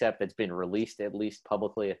concept that's been released, at least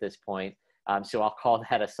publicly at this point. So I'll call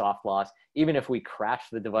that a soft loss. Even if we crash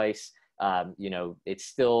the device, it's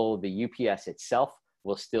still the UPS itself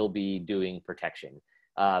will still be doing protection.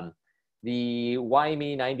 The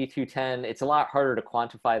YME 9210, it's a lot harder to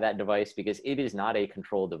quantify that device because it is not a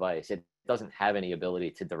control device. It doesn't have any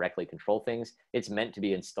ability to directly control things. It's meant to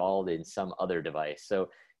be installed in some other device. So,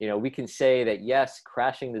 we can say that yes,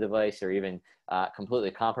 crashing the device or even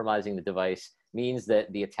completely compromising the device means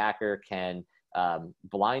that the attacker can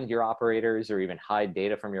blind your operators or even hide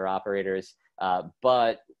data from your operators,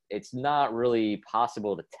 but it's not really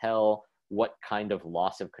possible to tell what kind of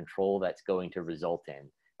loss of control that's going to result in.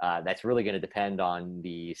 That's really going to depend on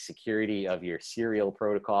the security of your serial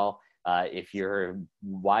protocol. If you're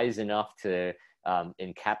wise enough to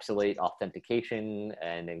encapsulate authentication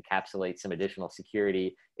and encapsulate some additional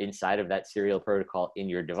security inside of that serial protocol in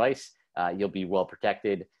your device, you'll be well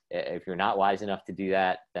protected. If you're not wise enough to do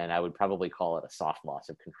that, then I would probably call it a soft loss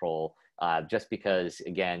of control, just because,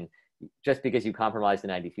 again, just because you compromise the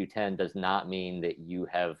 9210 does not mean that you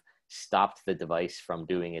have stopped the device from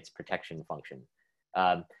doing its protection function.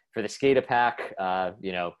 For the SCADA pack,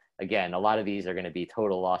 again, a lot of these are going to be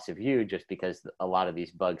total loss of view, just because a lot of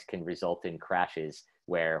these bugs can result in crashes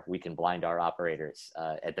where we can blind our operators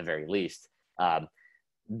at the very least.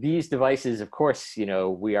 These devices, of course,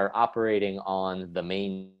 we are operating on the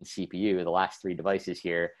main CPU. The last three devices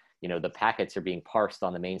here, the packets are being parsed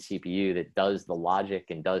on the main CPU that does the logic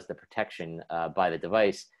and does the protection by the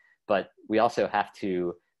device. But we also have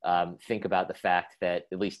to think about the fact that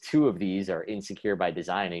at least two of these are insecure by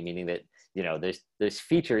design, meaning that there's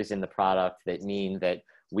features in the product that mean that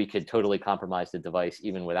we could totally compromise the device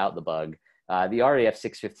even without the bug. The RAF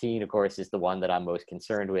 615, of course, is the one that I'm most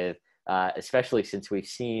concerned with, especially since we've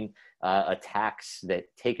seen attacks that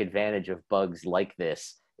take advantage of bugs like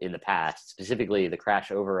this in the past. Specifically, the crash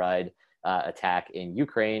override attack in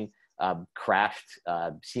Ukraine crashed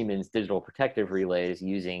Siemens digital protective relays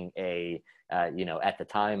using a at the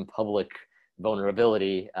time public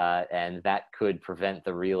vulnerability, and that could prevent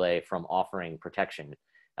the relay from offering protection,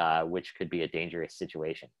 which could be a dangerous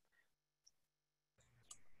situation.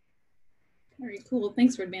 All right, cool.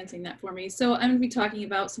 Thanks for advancing that for me. So I'm going to be talking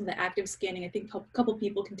about some of the active scanning. I think a couple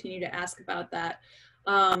people continue to ask about that.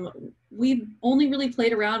 We've only really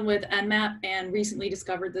played around with Nmap and recently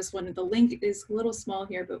discovered this one. The link is a little small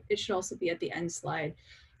here, but it should also be at the end slide.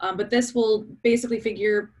 But this will basically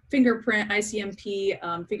fingerprint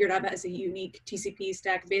ICMP, figured out as a unique TCP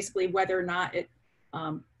stack, basically whether or not it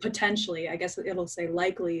potentially, I guess it'll say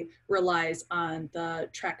likely, relies on the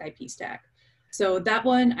track IP stack. So that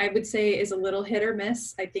one I would say is a little hit or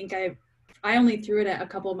miss. I think I only threw it at a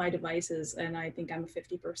couple of my devices and I think I'm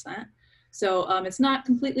 50%. So it's not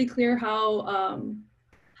completely clear how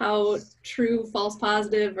true, false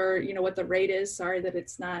positive, or what the rate is. Sorry that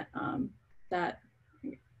it's not that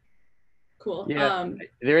cool. Yeah,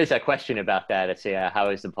 there is a question about that. It's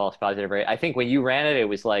how is the false positive rate? I think when you ran it, it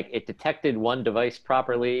was like it detected one device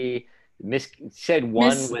properly, said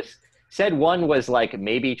one was like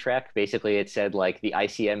maybe Trek. Basically, it said like the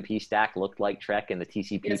ICMP stack looked like Trek and the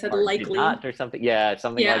TCP said part likely. did not, or something. Yeah,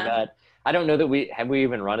 something like that. I don't know that we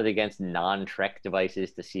even run it against non-Trek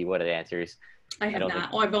devices to see what it answers. I have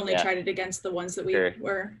not. I've only tried it against the ones that we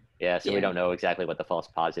were. Yeah, so we don't know exactly what the false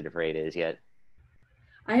positive rate is yet.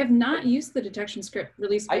 I have not used the detection script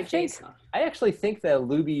released by JSON. I actually think that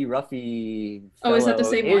Luby Ruffy is that the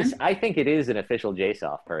same one? I think it is an official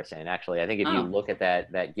JSOF person, actually. I think if you look at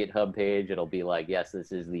that GitHub page, it'll be like, yes,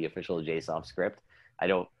 this is the official JSOF script.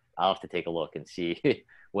 I'll have to take a look and see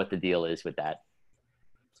what the deal is with that.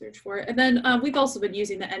 Search for it. And then we've also been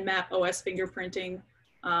using the Nmap OS fingerprinting,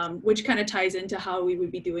 which kind of ties into how we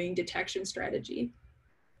would be doing detection strategy.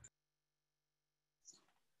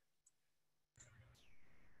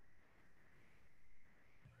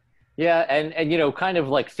 Yeah, and kind of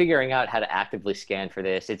like figuring out how to actively scan for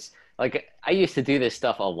this. It's like I used to do this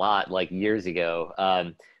stuff a lot like years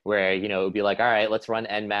ago, where it would be like, all right, let's run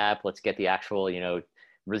Nmap, let's get the actual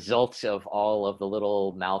results of all of the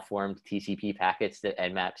little malformed TCP packets that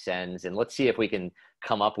Nmap sends, and let's see if we can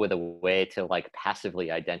come up with a way to like passively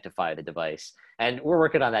identify the device. And we're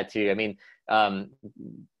working on that too. I mean,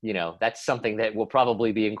 that's something that we'll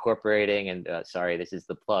probably be incorporating, and sorry, this is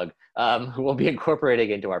the plug. We'll be incorporating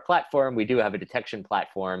into our platform. We do have a detection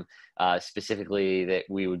platform specifically that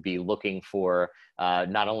we would be looking for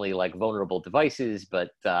not only like vulnerable devices, but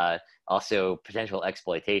also potential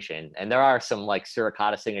exploitation. And there are some like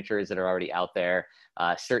Suricata signatures that are already out there.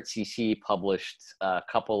 CertCC published a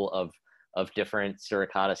couple of different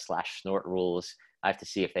Suricata/Snort rules. I have to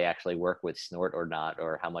see if they actually work with Snort or not,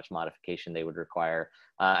 or how much modification they would require.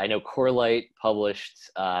 I know Corelight published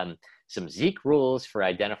some Zeek rules for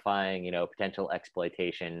identifying, potential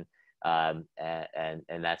exploitation and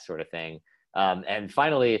that sort of thing. And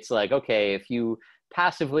finally, it's like, okay, if you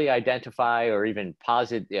passively identify or even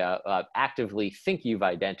actively think you've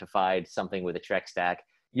identified something with a Trek stack,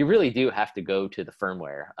 you really do have to go to the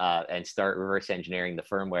firmware and start reverse engineering the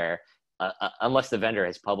firmware. Unless the vendor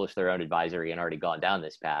has published their own advisory and already gone down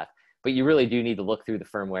this path. But you really do need to look through the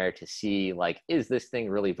firmware to see, like, is this thing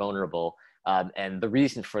really vulnerable? And the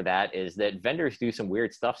reason for that is that vendors do some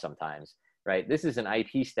weird stuff sometimes, right? This is an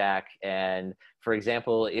IP stack. And for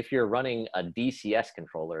example, if you're running a DCS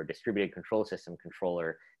controller, distributed control system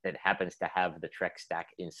controller, that happens to have the Trek stack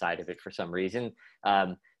inside of it for some reason,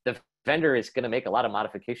 the vendor is going to make a lot of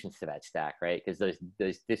modifications to that stack, right? Because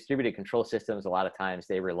those distributed control systems, a lot of times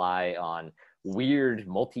they rely on weird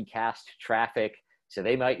multicast traffic. So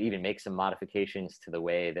they might even make some modifications to the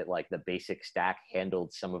way that like the basic stack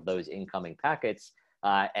handled some of those incoming packets.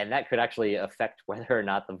 And that could actually affect whether or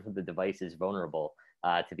not the device is vulnerable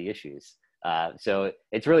to the issues. So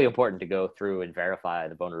it's really important to go through and verify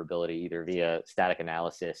the vulnerability either via static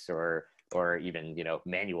analysis or even, you know,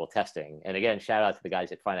 manual testing. And again, shout out to the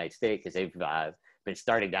guys at Finite State, because they've been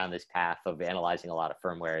starting down this path of analyzing a lot of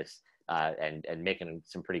firmwares and making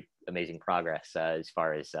some pretty amazing progress as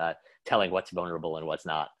far as telling what's vulnerable and what's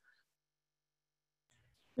not.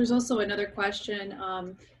 There's also another question.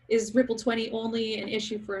 Is Ripple20 only an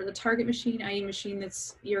issue for the target machine, i.e. machine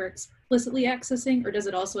that's you're explicitly accessing, or does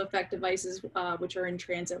it also affect devices which are in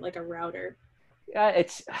transit, like a router?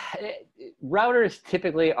 Routers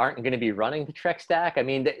typically aren't going to be running the Trek stack. I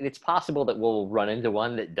mean, it's possible that we'll run into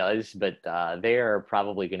one that does, but they are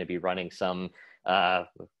probably going to be running some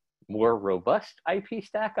more robust IP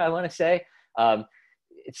stack, I want to say.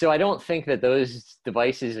 So I don't think that those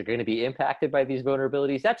devices are going to be impacted by these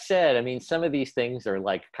vulnerabilities. That said, I mean, some of these things are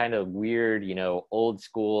like kind of weird, you know, old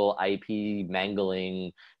school IP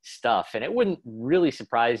mangling stuff. And it wouldn't really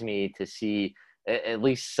surprise me to see at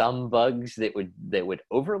least some bugs that would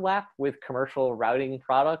overlap with commercial routing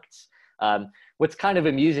products. What's kind of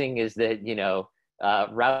amusing is that, you know,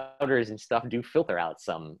 routers and stuff do filter out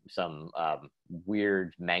some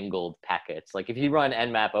weird mangled packets. Like if you run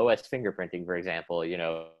Nmap OS fingerprinting, for example, you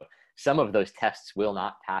know, some of those tests will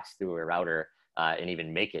not pass through a router and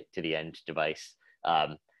even make it to the end device.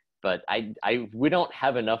 But we don't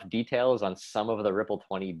have enough details on some of the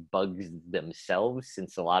Ripple20 bugs themselves,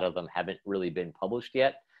 since a lot of them haven't really been published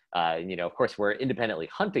yet. You know, of course, we're independently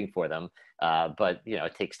hunting for them, but, you know,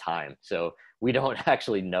 it takes time. So we don't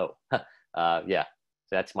actually know. Yeah,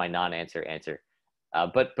 so that's my non-answer answer.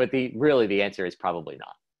 But the answer is probably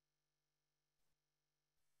not.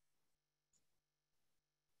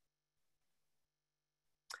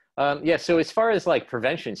 Yeah, so as far as like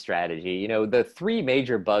prevention strategy, you know, the three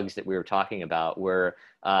major bugs that we were talking about were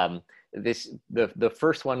the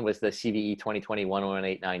first one was the CVE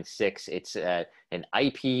 2020-11896. It's an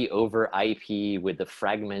IP over IP with the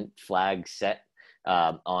fragment flag set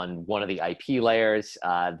on one of the IP layers.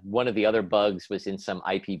 One of the other bugs was in some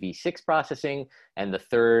IPv6 processing, and the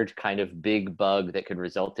third kind of big bug that could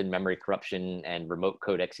result in memory corruption and remote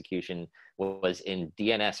code execution was in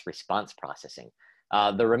DNS response processing.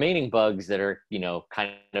 The remaining bugs that are, you know,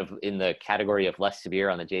 kind of in the category of less severe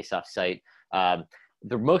on the JSOF site,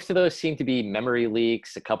 most of those seem to be memory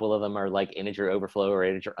leaks. A couple of them are like integer overflow or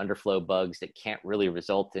integer underflow bugs that can't really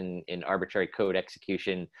result in arbitrary code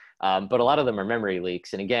execution. But a lot of them are memory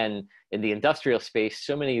leaks. And again, in the industrial space,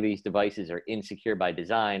 so many of these devices are insecure by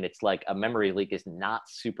design. It's like a memory leak is not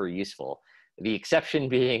super useful. The exception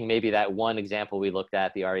being maybe that one example we looked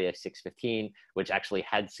at, the RES615, which actually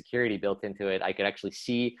had security built into it. I could actually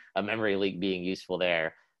see a memory leak being useful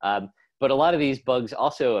there. But a lot of these bugs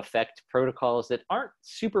also affect protocols that aren't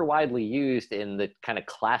super widely used in the kind of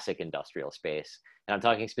classic industrial space. And I'm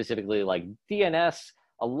talking specifically like DNS.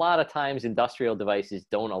 A lot of times industrial devices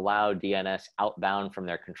don't allow DNS outbound from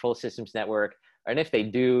their control systems network. And if they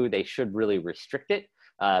do, they should really restrict it.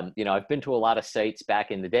 You know, I've been to a lot of sites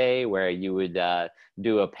back in the day where you would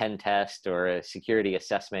do a pen test or a security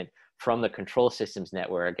assessment from the control systems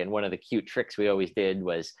network. And one of the cute tricks we always did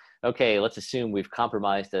was, okay, let's assume we've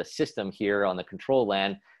compromised a system here on the control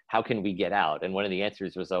LAN. How can we get out? And one of the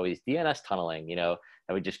answers was always DNS tunneling. You know,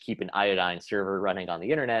 I would just keep an iodine server running on the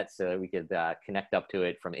internet so that we could connect up to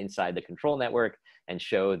it from inside the control network and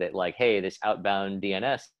show that like, hey, this outbound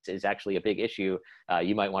DNS is actually a big issue.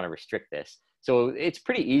 You might want to restrict this. So it's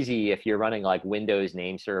pretty easy if you're running like Windows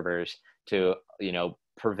name servers to, you know,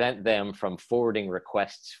 prevent them from forwarding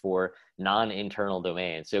requests for non-internal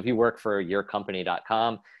domains. So if you work for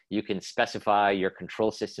yourcompany.com, you can specify your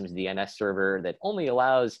control systems DNS server that only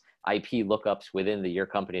allows IP lookups within the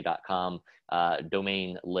yourcompany.com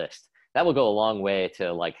domain list. That will go a long way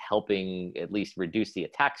to like helping at least reduce the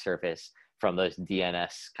attack surface from those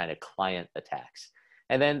DNS kind of client attacks.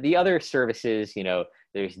 And then the other services, you know,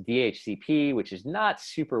 there's DHCP, which is not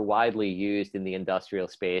super widely used in the industrial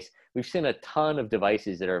space. We've seen a ton of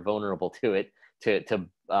devices that are vulnerable to it, to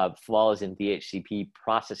flaws in DHCP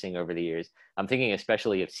processing over the years. I'm thinking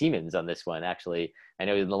especially of Siemens on this one, actually. I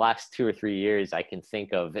know in the last 2 or 3 years, I can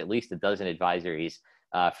think of at least a dozen advisories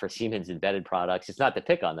for Siemens embedded products. It's not to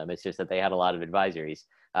pick on them, it's just that they had a lot of advisories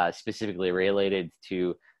specifically related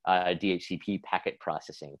to DHCP packet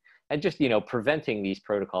processing. And just, you know, preventing these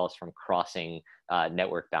protocols from crossing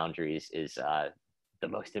network boundaries is the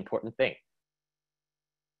most important thing.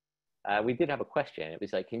 We did have a question. It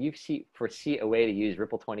was like, can you foresee a way to use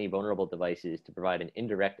Ripple20 vulnerable devices to provide an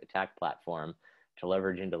indirect attack platform to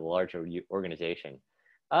leverage into the larger organization?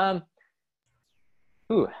 That's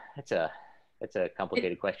a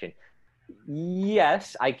complicated question.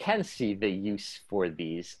 Yes, I can see the use for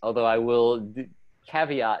these, although I will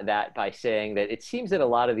caveat that by saying that it seems that a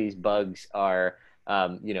lot of these bugs are,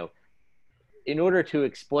 in order to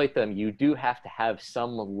exploit them, you do have to have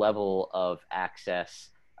some level of access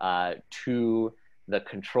to the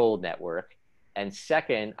control network. And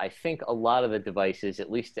second, I think a lot of the devices,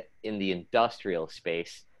 at least in the industrial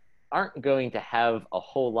space, aren't going to have a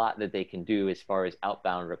whole lot that they can do as far as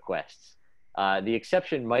outbound requests. The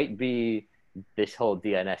exception might be this whole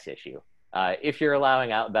DNS issue. If you're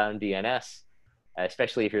allowing outbound DNS,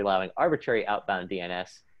 especially if you're allowing arbitrary outbound DNS,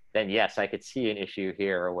 then yes, I could see an issue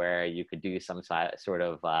here where you could do some sort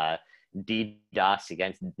of DDoS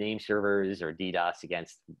against name servers or DDoS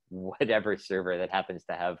against whatever server that happens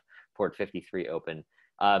to have port 53 open.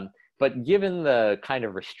 But given the kind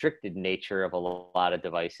of restricted nature of a lot of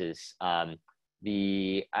devices, I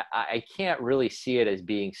can't really see it as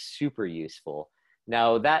being super useful.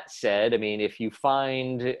 Now, that said, I mean, if you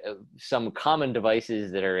find some common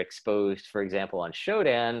devices that are exposed, for example, on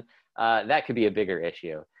Shodan, that could be a bigger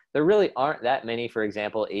issue. There really aren't that many, for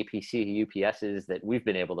example, APC UPSs that we've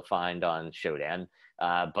been able to find on Shodan,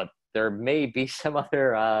 but there may be some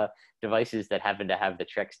other devices that happen to have the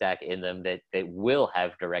Trek stack in them that will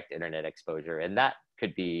have direct internet exposure, and that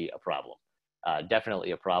could be a problem,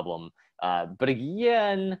 definitely a problem. But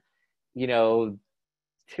again,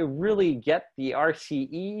 to really get the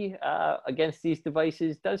RCE against these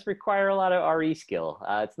devices does require a lot of RE skill.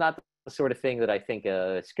 It's not the sort of thing that I think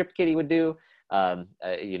a script kiddie would do.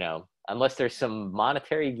 Unless there's some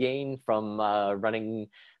monetary gain from running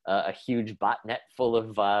a huge botnet full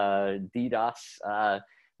of DDoS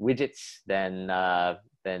widgets, then I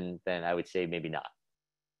would say maybe not.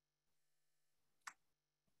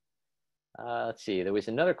 Let's see, there was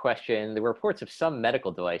another question. There were reports of some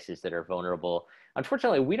medical devices that are vulnerable.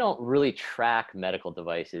 Unfortunately, we don't really track medical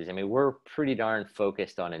devices. I mean, we're pretty darn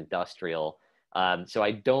focused on industrial. So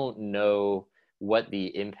I don't know what the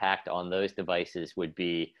impact on those devices would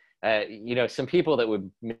be. Some people that would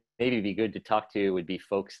maybe be good to talk to would be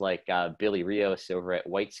folks like Billy Rios over at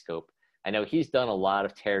Whitescope. I know he's done a lot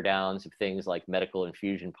of teardowns of things like medical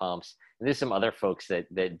infusion pumps. And there's some other folks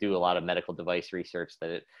that do a lot of medical device research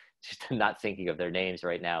that just not thinking of their names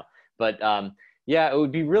right now. But yeah, it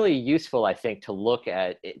would be really useful, I think, to look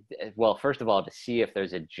at it. Well, first of all, to see if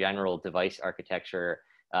there's a general device architecture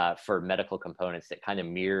for medical components that kind of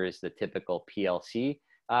mirrors the typical PLC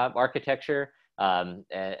architecture.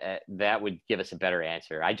 That would give us a better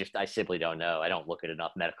answer. I simply don't know. I don't look at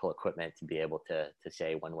enough medical equipment to be able to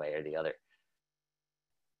say one way or the other.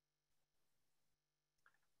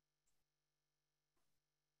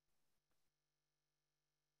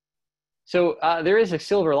 So there is a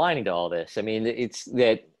silver lining to all this. I mean, it's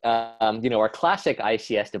that, our classic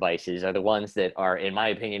ICS devices are the ones that are, in my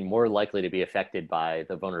opinion, more likely to be affected by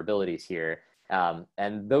the vulnerabilities here.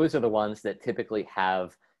 And those are the ones that typically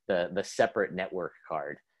have the separate network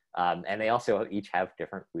card. And they also each have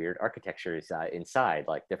different weird architectures inside,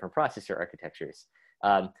 like different processor architectures.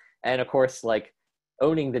 And of course, like,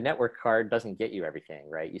 owning the network card doesn't get you everything,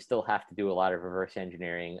 right? You still have to do a lot of reverse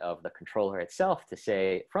engineering of the controller itself to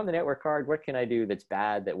say, from the network card, what can I do that's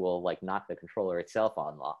bad that will like knock the controller itself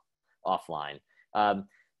offline?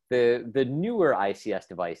 The newer ICS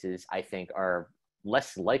devices, I think, are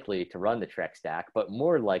less likely to run the Trek stack, but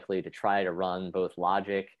more likely to try to run both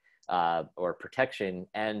logic or protection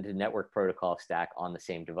and network protocol stack on the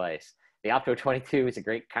same device. The Opto22 is a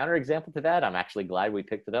great counterexample to that. I'm actually glad we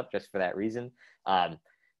picked it up just for that reason.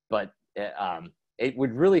 But it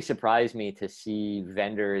would really surprise me to see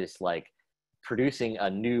vendors like producing a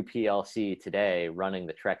new PLC today running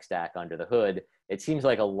the Trek stack under the hood. It seems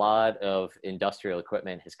like a lot of industrial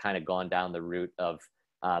equipment has kind of gone down the route of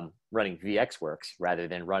running VxWorks rather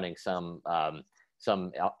than running some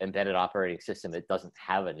embedded operating system that doesn't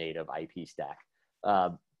have a native IP stack.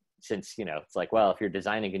 Since, it's like, well, if you're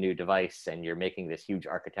designing a new device and you're making this huge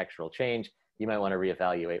architectural change, you might want to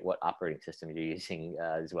reevaluate what operating system you're using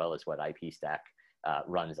as well as what IP stack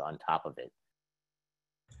runs on top of it.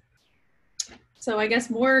 So I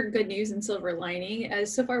guess more good news and silver lining,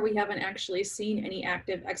 as so far we haven't actually seen any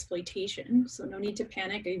active exploitation. So no need to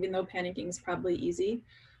panic, even though panicking is probably easy.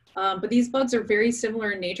 But these bugs are very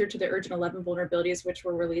similar in nature to the Urgent 11 vulnerabilities, which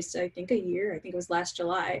were released, I think, it was last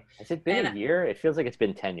July. Has it been a year? It feels like it's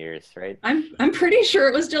been 10 years, right? I'm pretty sure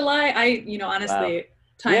it was July. Honestly, wow.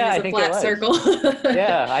 Time Yeah, is I a think it flat was. circle.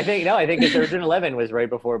 Yeah, I think, no, I think it's version 11 was right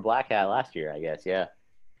before Black Hat last year, I guess. Yeah.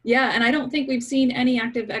 Yeah, and I don't think we've seen any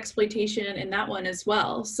active exploitation in that one as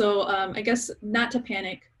well. So I guess not to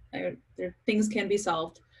panic, things can be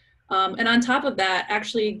solved. And on top of that,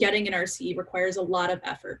 actually getting an RCE requires a lot of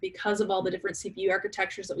effort because of all the different CPU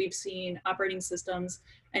architectures that we've seen, operating systems,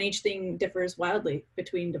 and each thing differs wildly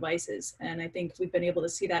between devices. And I think we've been able to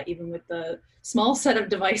see that even with the small set of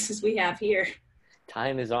devices we have here.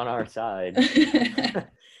 Time is on our side.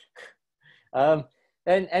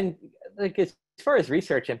 And like as far as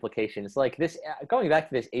research implications, like this, going back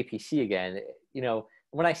to this APC again, you know,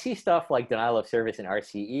 when I see stuff like denial of service and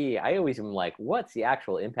RCE, I always am like, what's the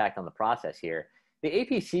actual impact on the process here? The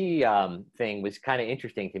APC thing was kind of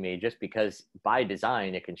interesting to me just because by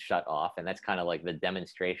design it can shut off, and that's kind of like the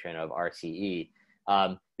demonstration of RCE.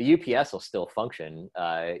 The UPS will still function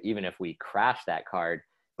even if we crash that card.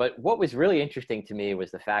 But what was really interesting to me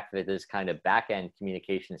was the fact that this kind of back-end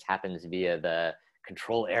communications happens via the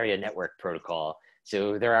control area network protocol.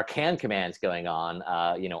 So there are CAN commands going on,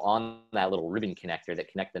 you know, on that little ribbon connector that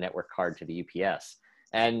connect the network card to the UPS.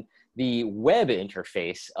 And the web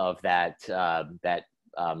interface of that,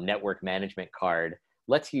 network management card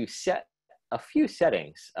lets you set a few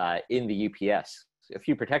settings in the UPS, a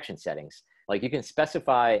few protection settings. Like you can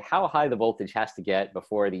specify how high the voltage has to get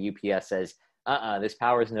before the UPS says, this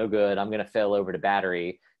power is no good, I'm going to fail over to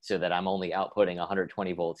battery so that I'm only outputting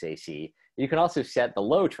 120 volts AC. You can also set the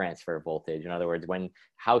low transfer voltage. In other words,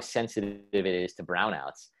 how sensitive it is to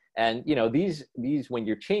brownouts. And you know, these when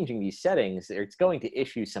you're changing these settings, it's going to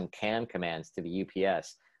issue some CAN commands to the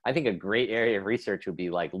UPS. I think a great area of research would be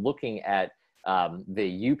like looking at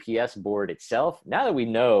the UPS board itself. Now that we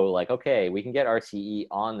know, like, okay, we can get RCE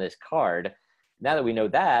on this card. Now that we know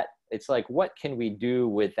that, it's like, what can we do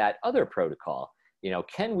with that other protocol? You know,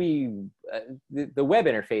 can we, the web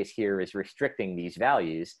interface here is restricting these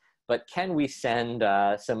values, but can we send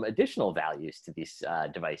some additional values to these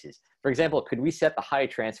devices? For example, could we set the high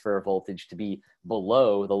transfer voltage to be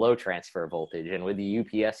below the low transfer voltage? And would the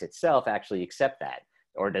UPS itself actually accept that?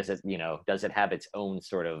 Or does it, you know, does it have its own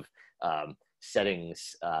sort of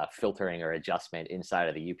settings, filtering or adjustment inside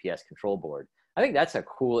of the UPS control board? I think that's a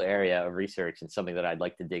cool area of research and something that I'd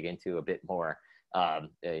like to dig into a bit more,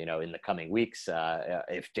 you know, in the coming weeks,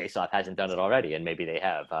 if JSOF hasn't done it already, and maybe they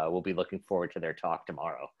have. We'll be looking forward to their talk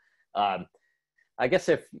tomorrow. I guess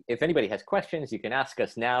if anybody has questions, you can ask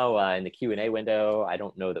us now in the Q&A window. I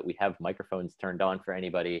don't know that we have microphones turned on for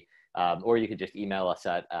anybody, or you could just email us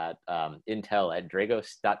at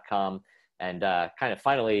intel@dragos.com. And kind of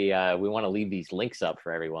finally, we want to leave these links up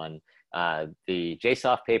for everyone. The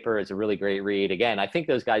JSOF paper is a really great read. Again, I think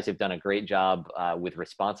those guys have done a great job with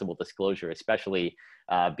responsible disclosure, especially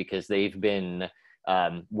because they've been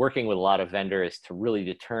working with a lot of vendors to really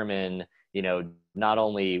determine, you know, not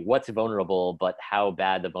only what's vulnerable, but how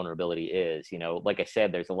bad the vulnerability is. You know, like I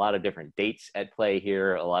said, there's a lot of different dates at play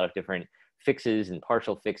here, a lot of different fixes and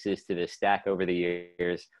partial fixes to this stack over the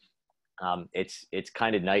years. It's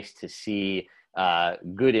kind of nice to see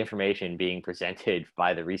good information being presented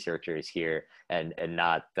by the researchers here, and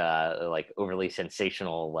not like overly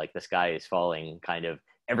sensational, like the sky is falling, kind of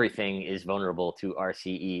everything is vulnerable to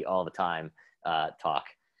RCE all the time talk.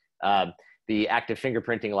 The active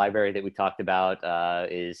fingerprinting library that we talked about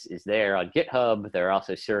is there on GitHub. There are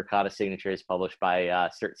also Suricata signatures published by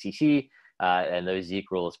CertCC, and those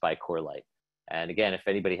Zeek rules by Corelight. And again, if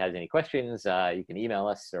anybody has any questions, you can email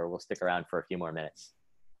us, or we'll stick around for a few more minutes.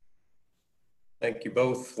 Thank you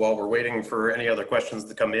both. While we're waiting for any other questions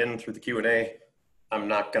to come in through the Q&A, I'm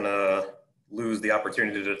not gonna lose the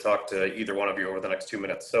opportunity to talk to either one of you over the next 2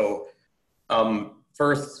 minutes. So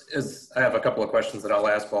first is, I have a couple of questions that I'll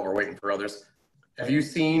ask while we're waiting for others. Have you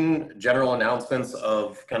seen general announcements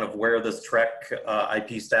of kind of where this Trek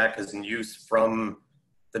IP stack is in use from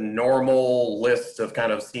the normal list of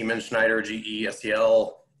kind of Siemens, Schneider, GE,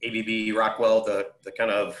 SEL, ABB, Rockwell, the kind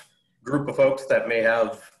of group of folks that may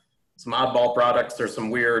have some oddball products or some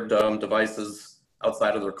weird devices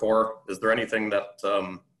outside of their core? Is there anything that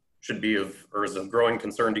should be of, or is of growing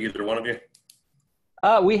concern to either one of you?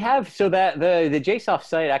 We have, so that the JSOF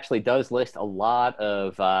site actually does list a lot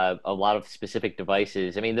of specific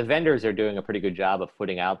devices. I mean, the vendors are doing a pretty good job of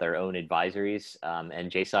putting out their own advisories,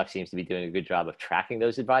 and JSOF seems to be doing a good job of tracking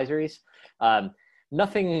those advisories.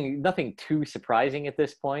 Nothing too surprising at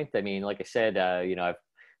this point. I mean, like I said, you know,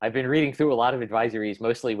 I've been reading through a lot of advisories,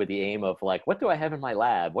 mostly with the aim of like, what do I have in my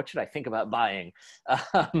lab? What should I think about buying?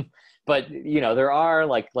 But you know, there are,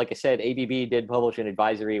 like I said, ABB did publish an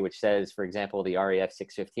advisory which says, for example, the REF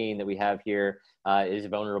 615 that we have here is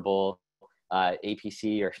vulnerable.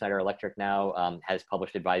 APC or Schneider Electric now has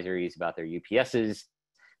published advisories about their UPSs.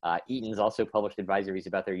 Eaton's also published advisories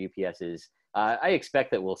about their UPSs. I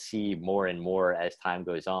expect that we'll see more and more as time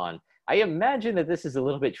goes on. I imagine that this is a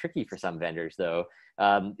little bit tricky for some vendors, though.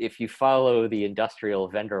 If you follow the industrial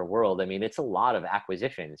vendor world, I mean, it's a lot of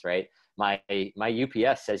acquisitions, right? My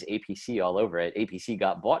UPS says APC all over it. APC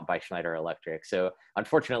got bought by Schneider Electric. So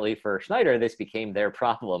unfortunately for Schneider, this became their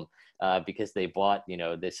problem because they bought,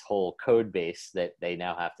 this whole code base that they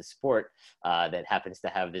now have to support that happens to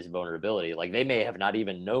have this vulnerability. Like they may have not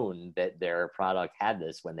even known that their product had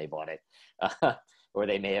this when they bought it, or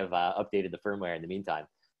they may have updated the firmware in the meantime.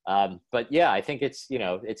 But yeah, I think it's,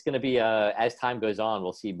 it's going to be, as time goes on,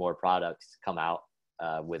 we'll see more products come out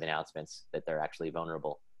with announcements that they're actually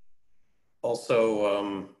vulnerable.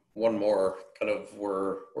 Also, one more kind of,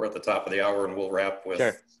 we're at the top of the hour and we'll wrap with,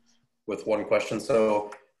 sure, with one question. So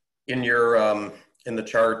in your, in the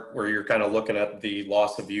chart where you're kind of looking at the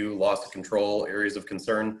loss of view, loss of control, areas of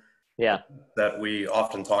concern, yeah, that we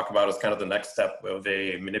often talk about as kind of the next step of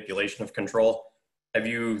a manipulation of control. Have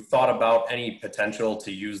you thought about any potential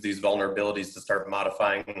to use these vulnerabilities to start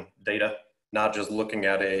modifying data, not just looking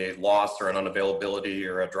at a loss or an unavailability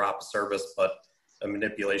or a drop of service, but a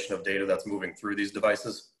manipulation of data that's moving through these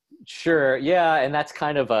devices? Sure. Yeah, and that's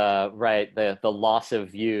kind of right, the loss of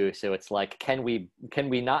view. So it's like, can we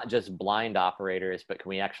not just blind operators, but can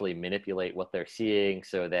we actually manipulate what they're seeing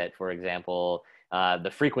so that, for example,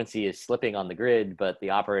 the frequency is slipping on the grid, but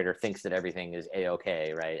the operator thinks that everything is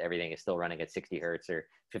a-okay, right? Everything is still running at 60 hertz or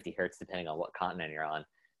 50 hertz, depending on what continent you're on.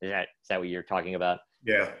 Is that what you're talking about?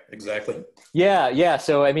 Yeah, exactly. Yeah.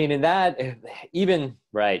 So I mean, in that, even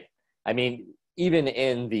right, I mean, even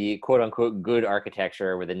in the quote unquote good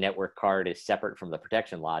architecture where the network card is separate from the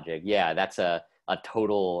protection logic, yeah, that's a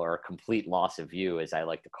total or complete loss of view, as I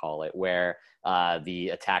like to call it, where the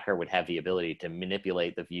attacker would have the ability to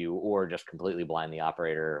manipulate the view or just completely blind the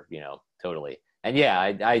operator, totally. And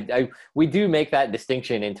yeah, we do make that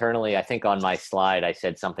distinction internally. I think on my slide, I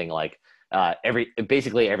said something like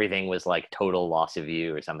basically everything was like total loss of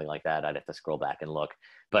view or something like that. I'd have to scroll back and look,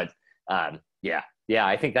 but yeah,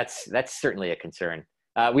 I think that's certainly a concern.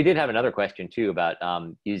 We did have another question too about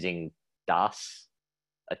using DOS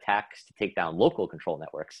attacks to take down local control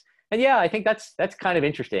networks. And yeah, I think that's kind of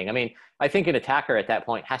interesting. I mean, I think an attacker at that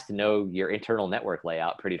point has to know your internal network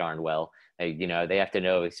layout pretty darn well. They have to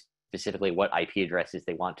know specifically what IP addresses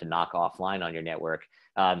they want to knock offline on your network.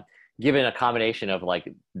 Given a combination of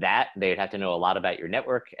like that, they'd have to know a lot about your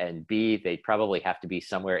network, and B, they'd probably have to be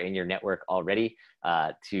somewhere in your network already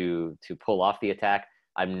to pull off the attack.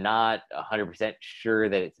 I'm not 100% sure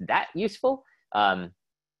that it's that useful.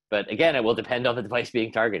 But again, it will depend on the device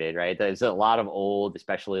being targeted, right? There's a lot of old,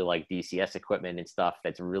 especially like DCS equipment and stuff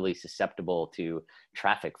that's really susceptible to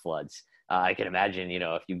traffic floods. I can imagine,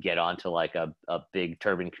 if you get onto like a big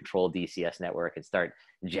turbine control DCS network and start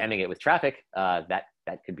jamming it with traffic,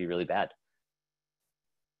 that could be really bad.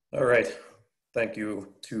 All right. Thank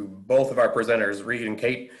you to both of our presenters, Reid and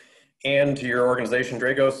Kate, and to your organization,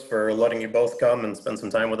 Dragos, for letting you both come and spend some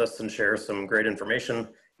time with us and share some great information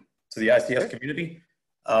to the ICS community.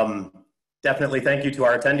 Definitely thank you to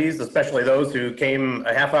our attendees, especially those who came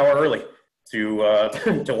a half hour early to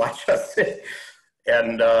watch us.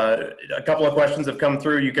 And a couple of questions have come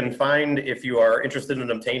through. You can find, if you are interested in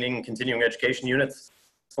obtaining continuing education units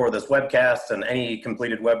for this webcast and any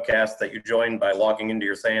completed webcast that you join, by logging into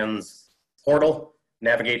your SANS portal,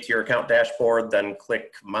 navigate to your account dashboard, then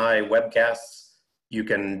click My Webcasts. You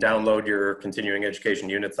can download your continuing education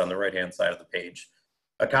units on the right-hand side of the page.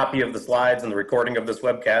 A copy of the slides and the recording of this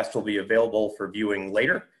webcast will be available for viewing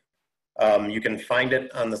later. You can find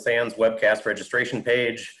it on the SANS webcast registration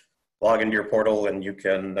page. Log into your portal and you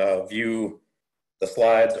can view the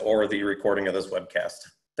slides or the recording of this webcast.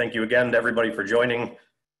 Thank you again to everybody for joining.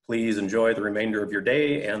 Please enjoy the remainder of your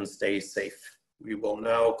day and stay safe. We will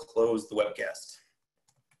now close the webcast,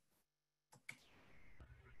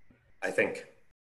 I think.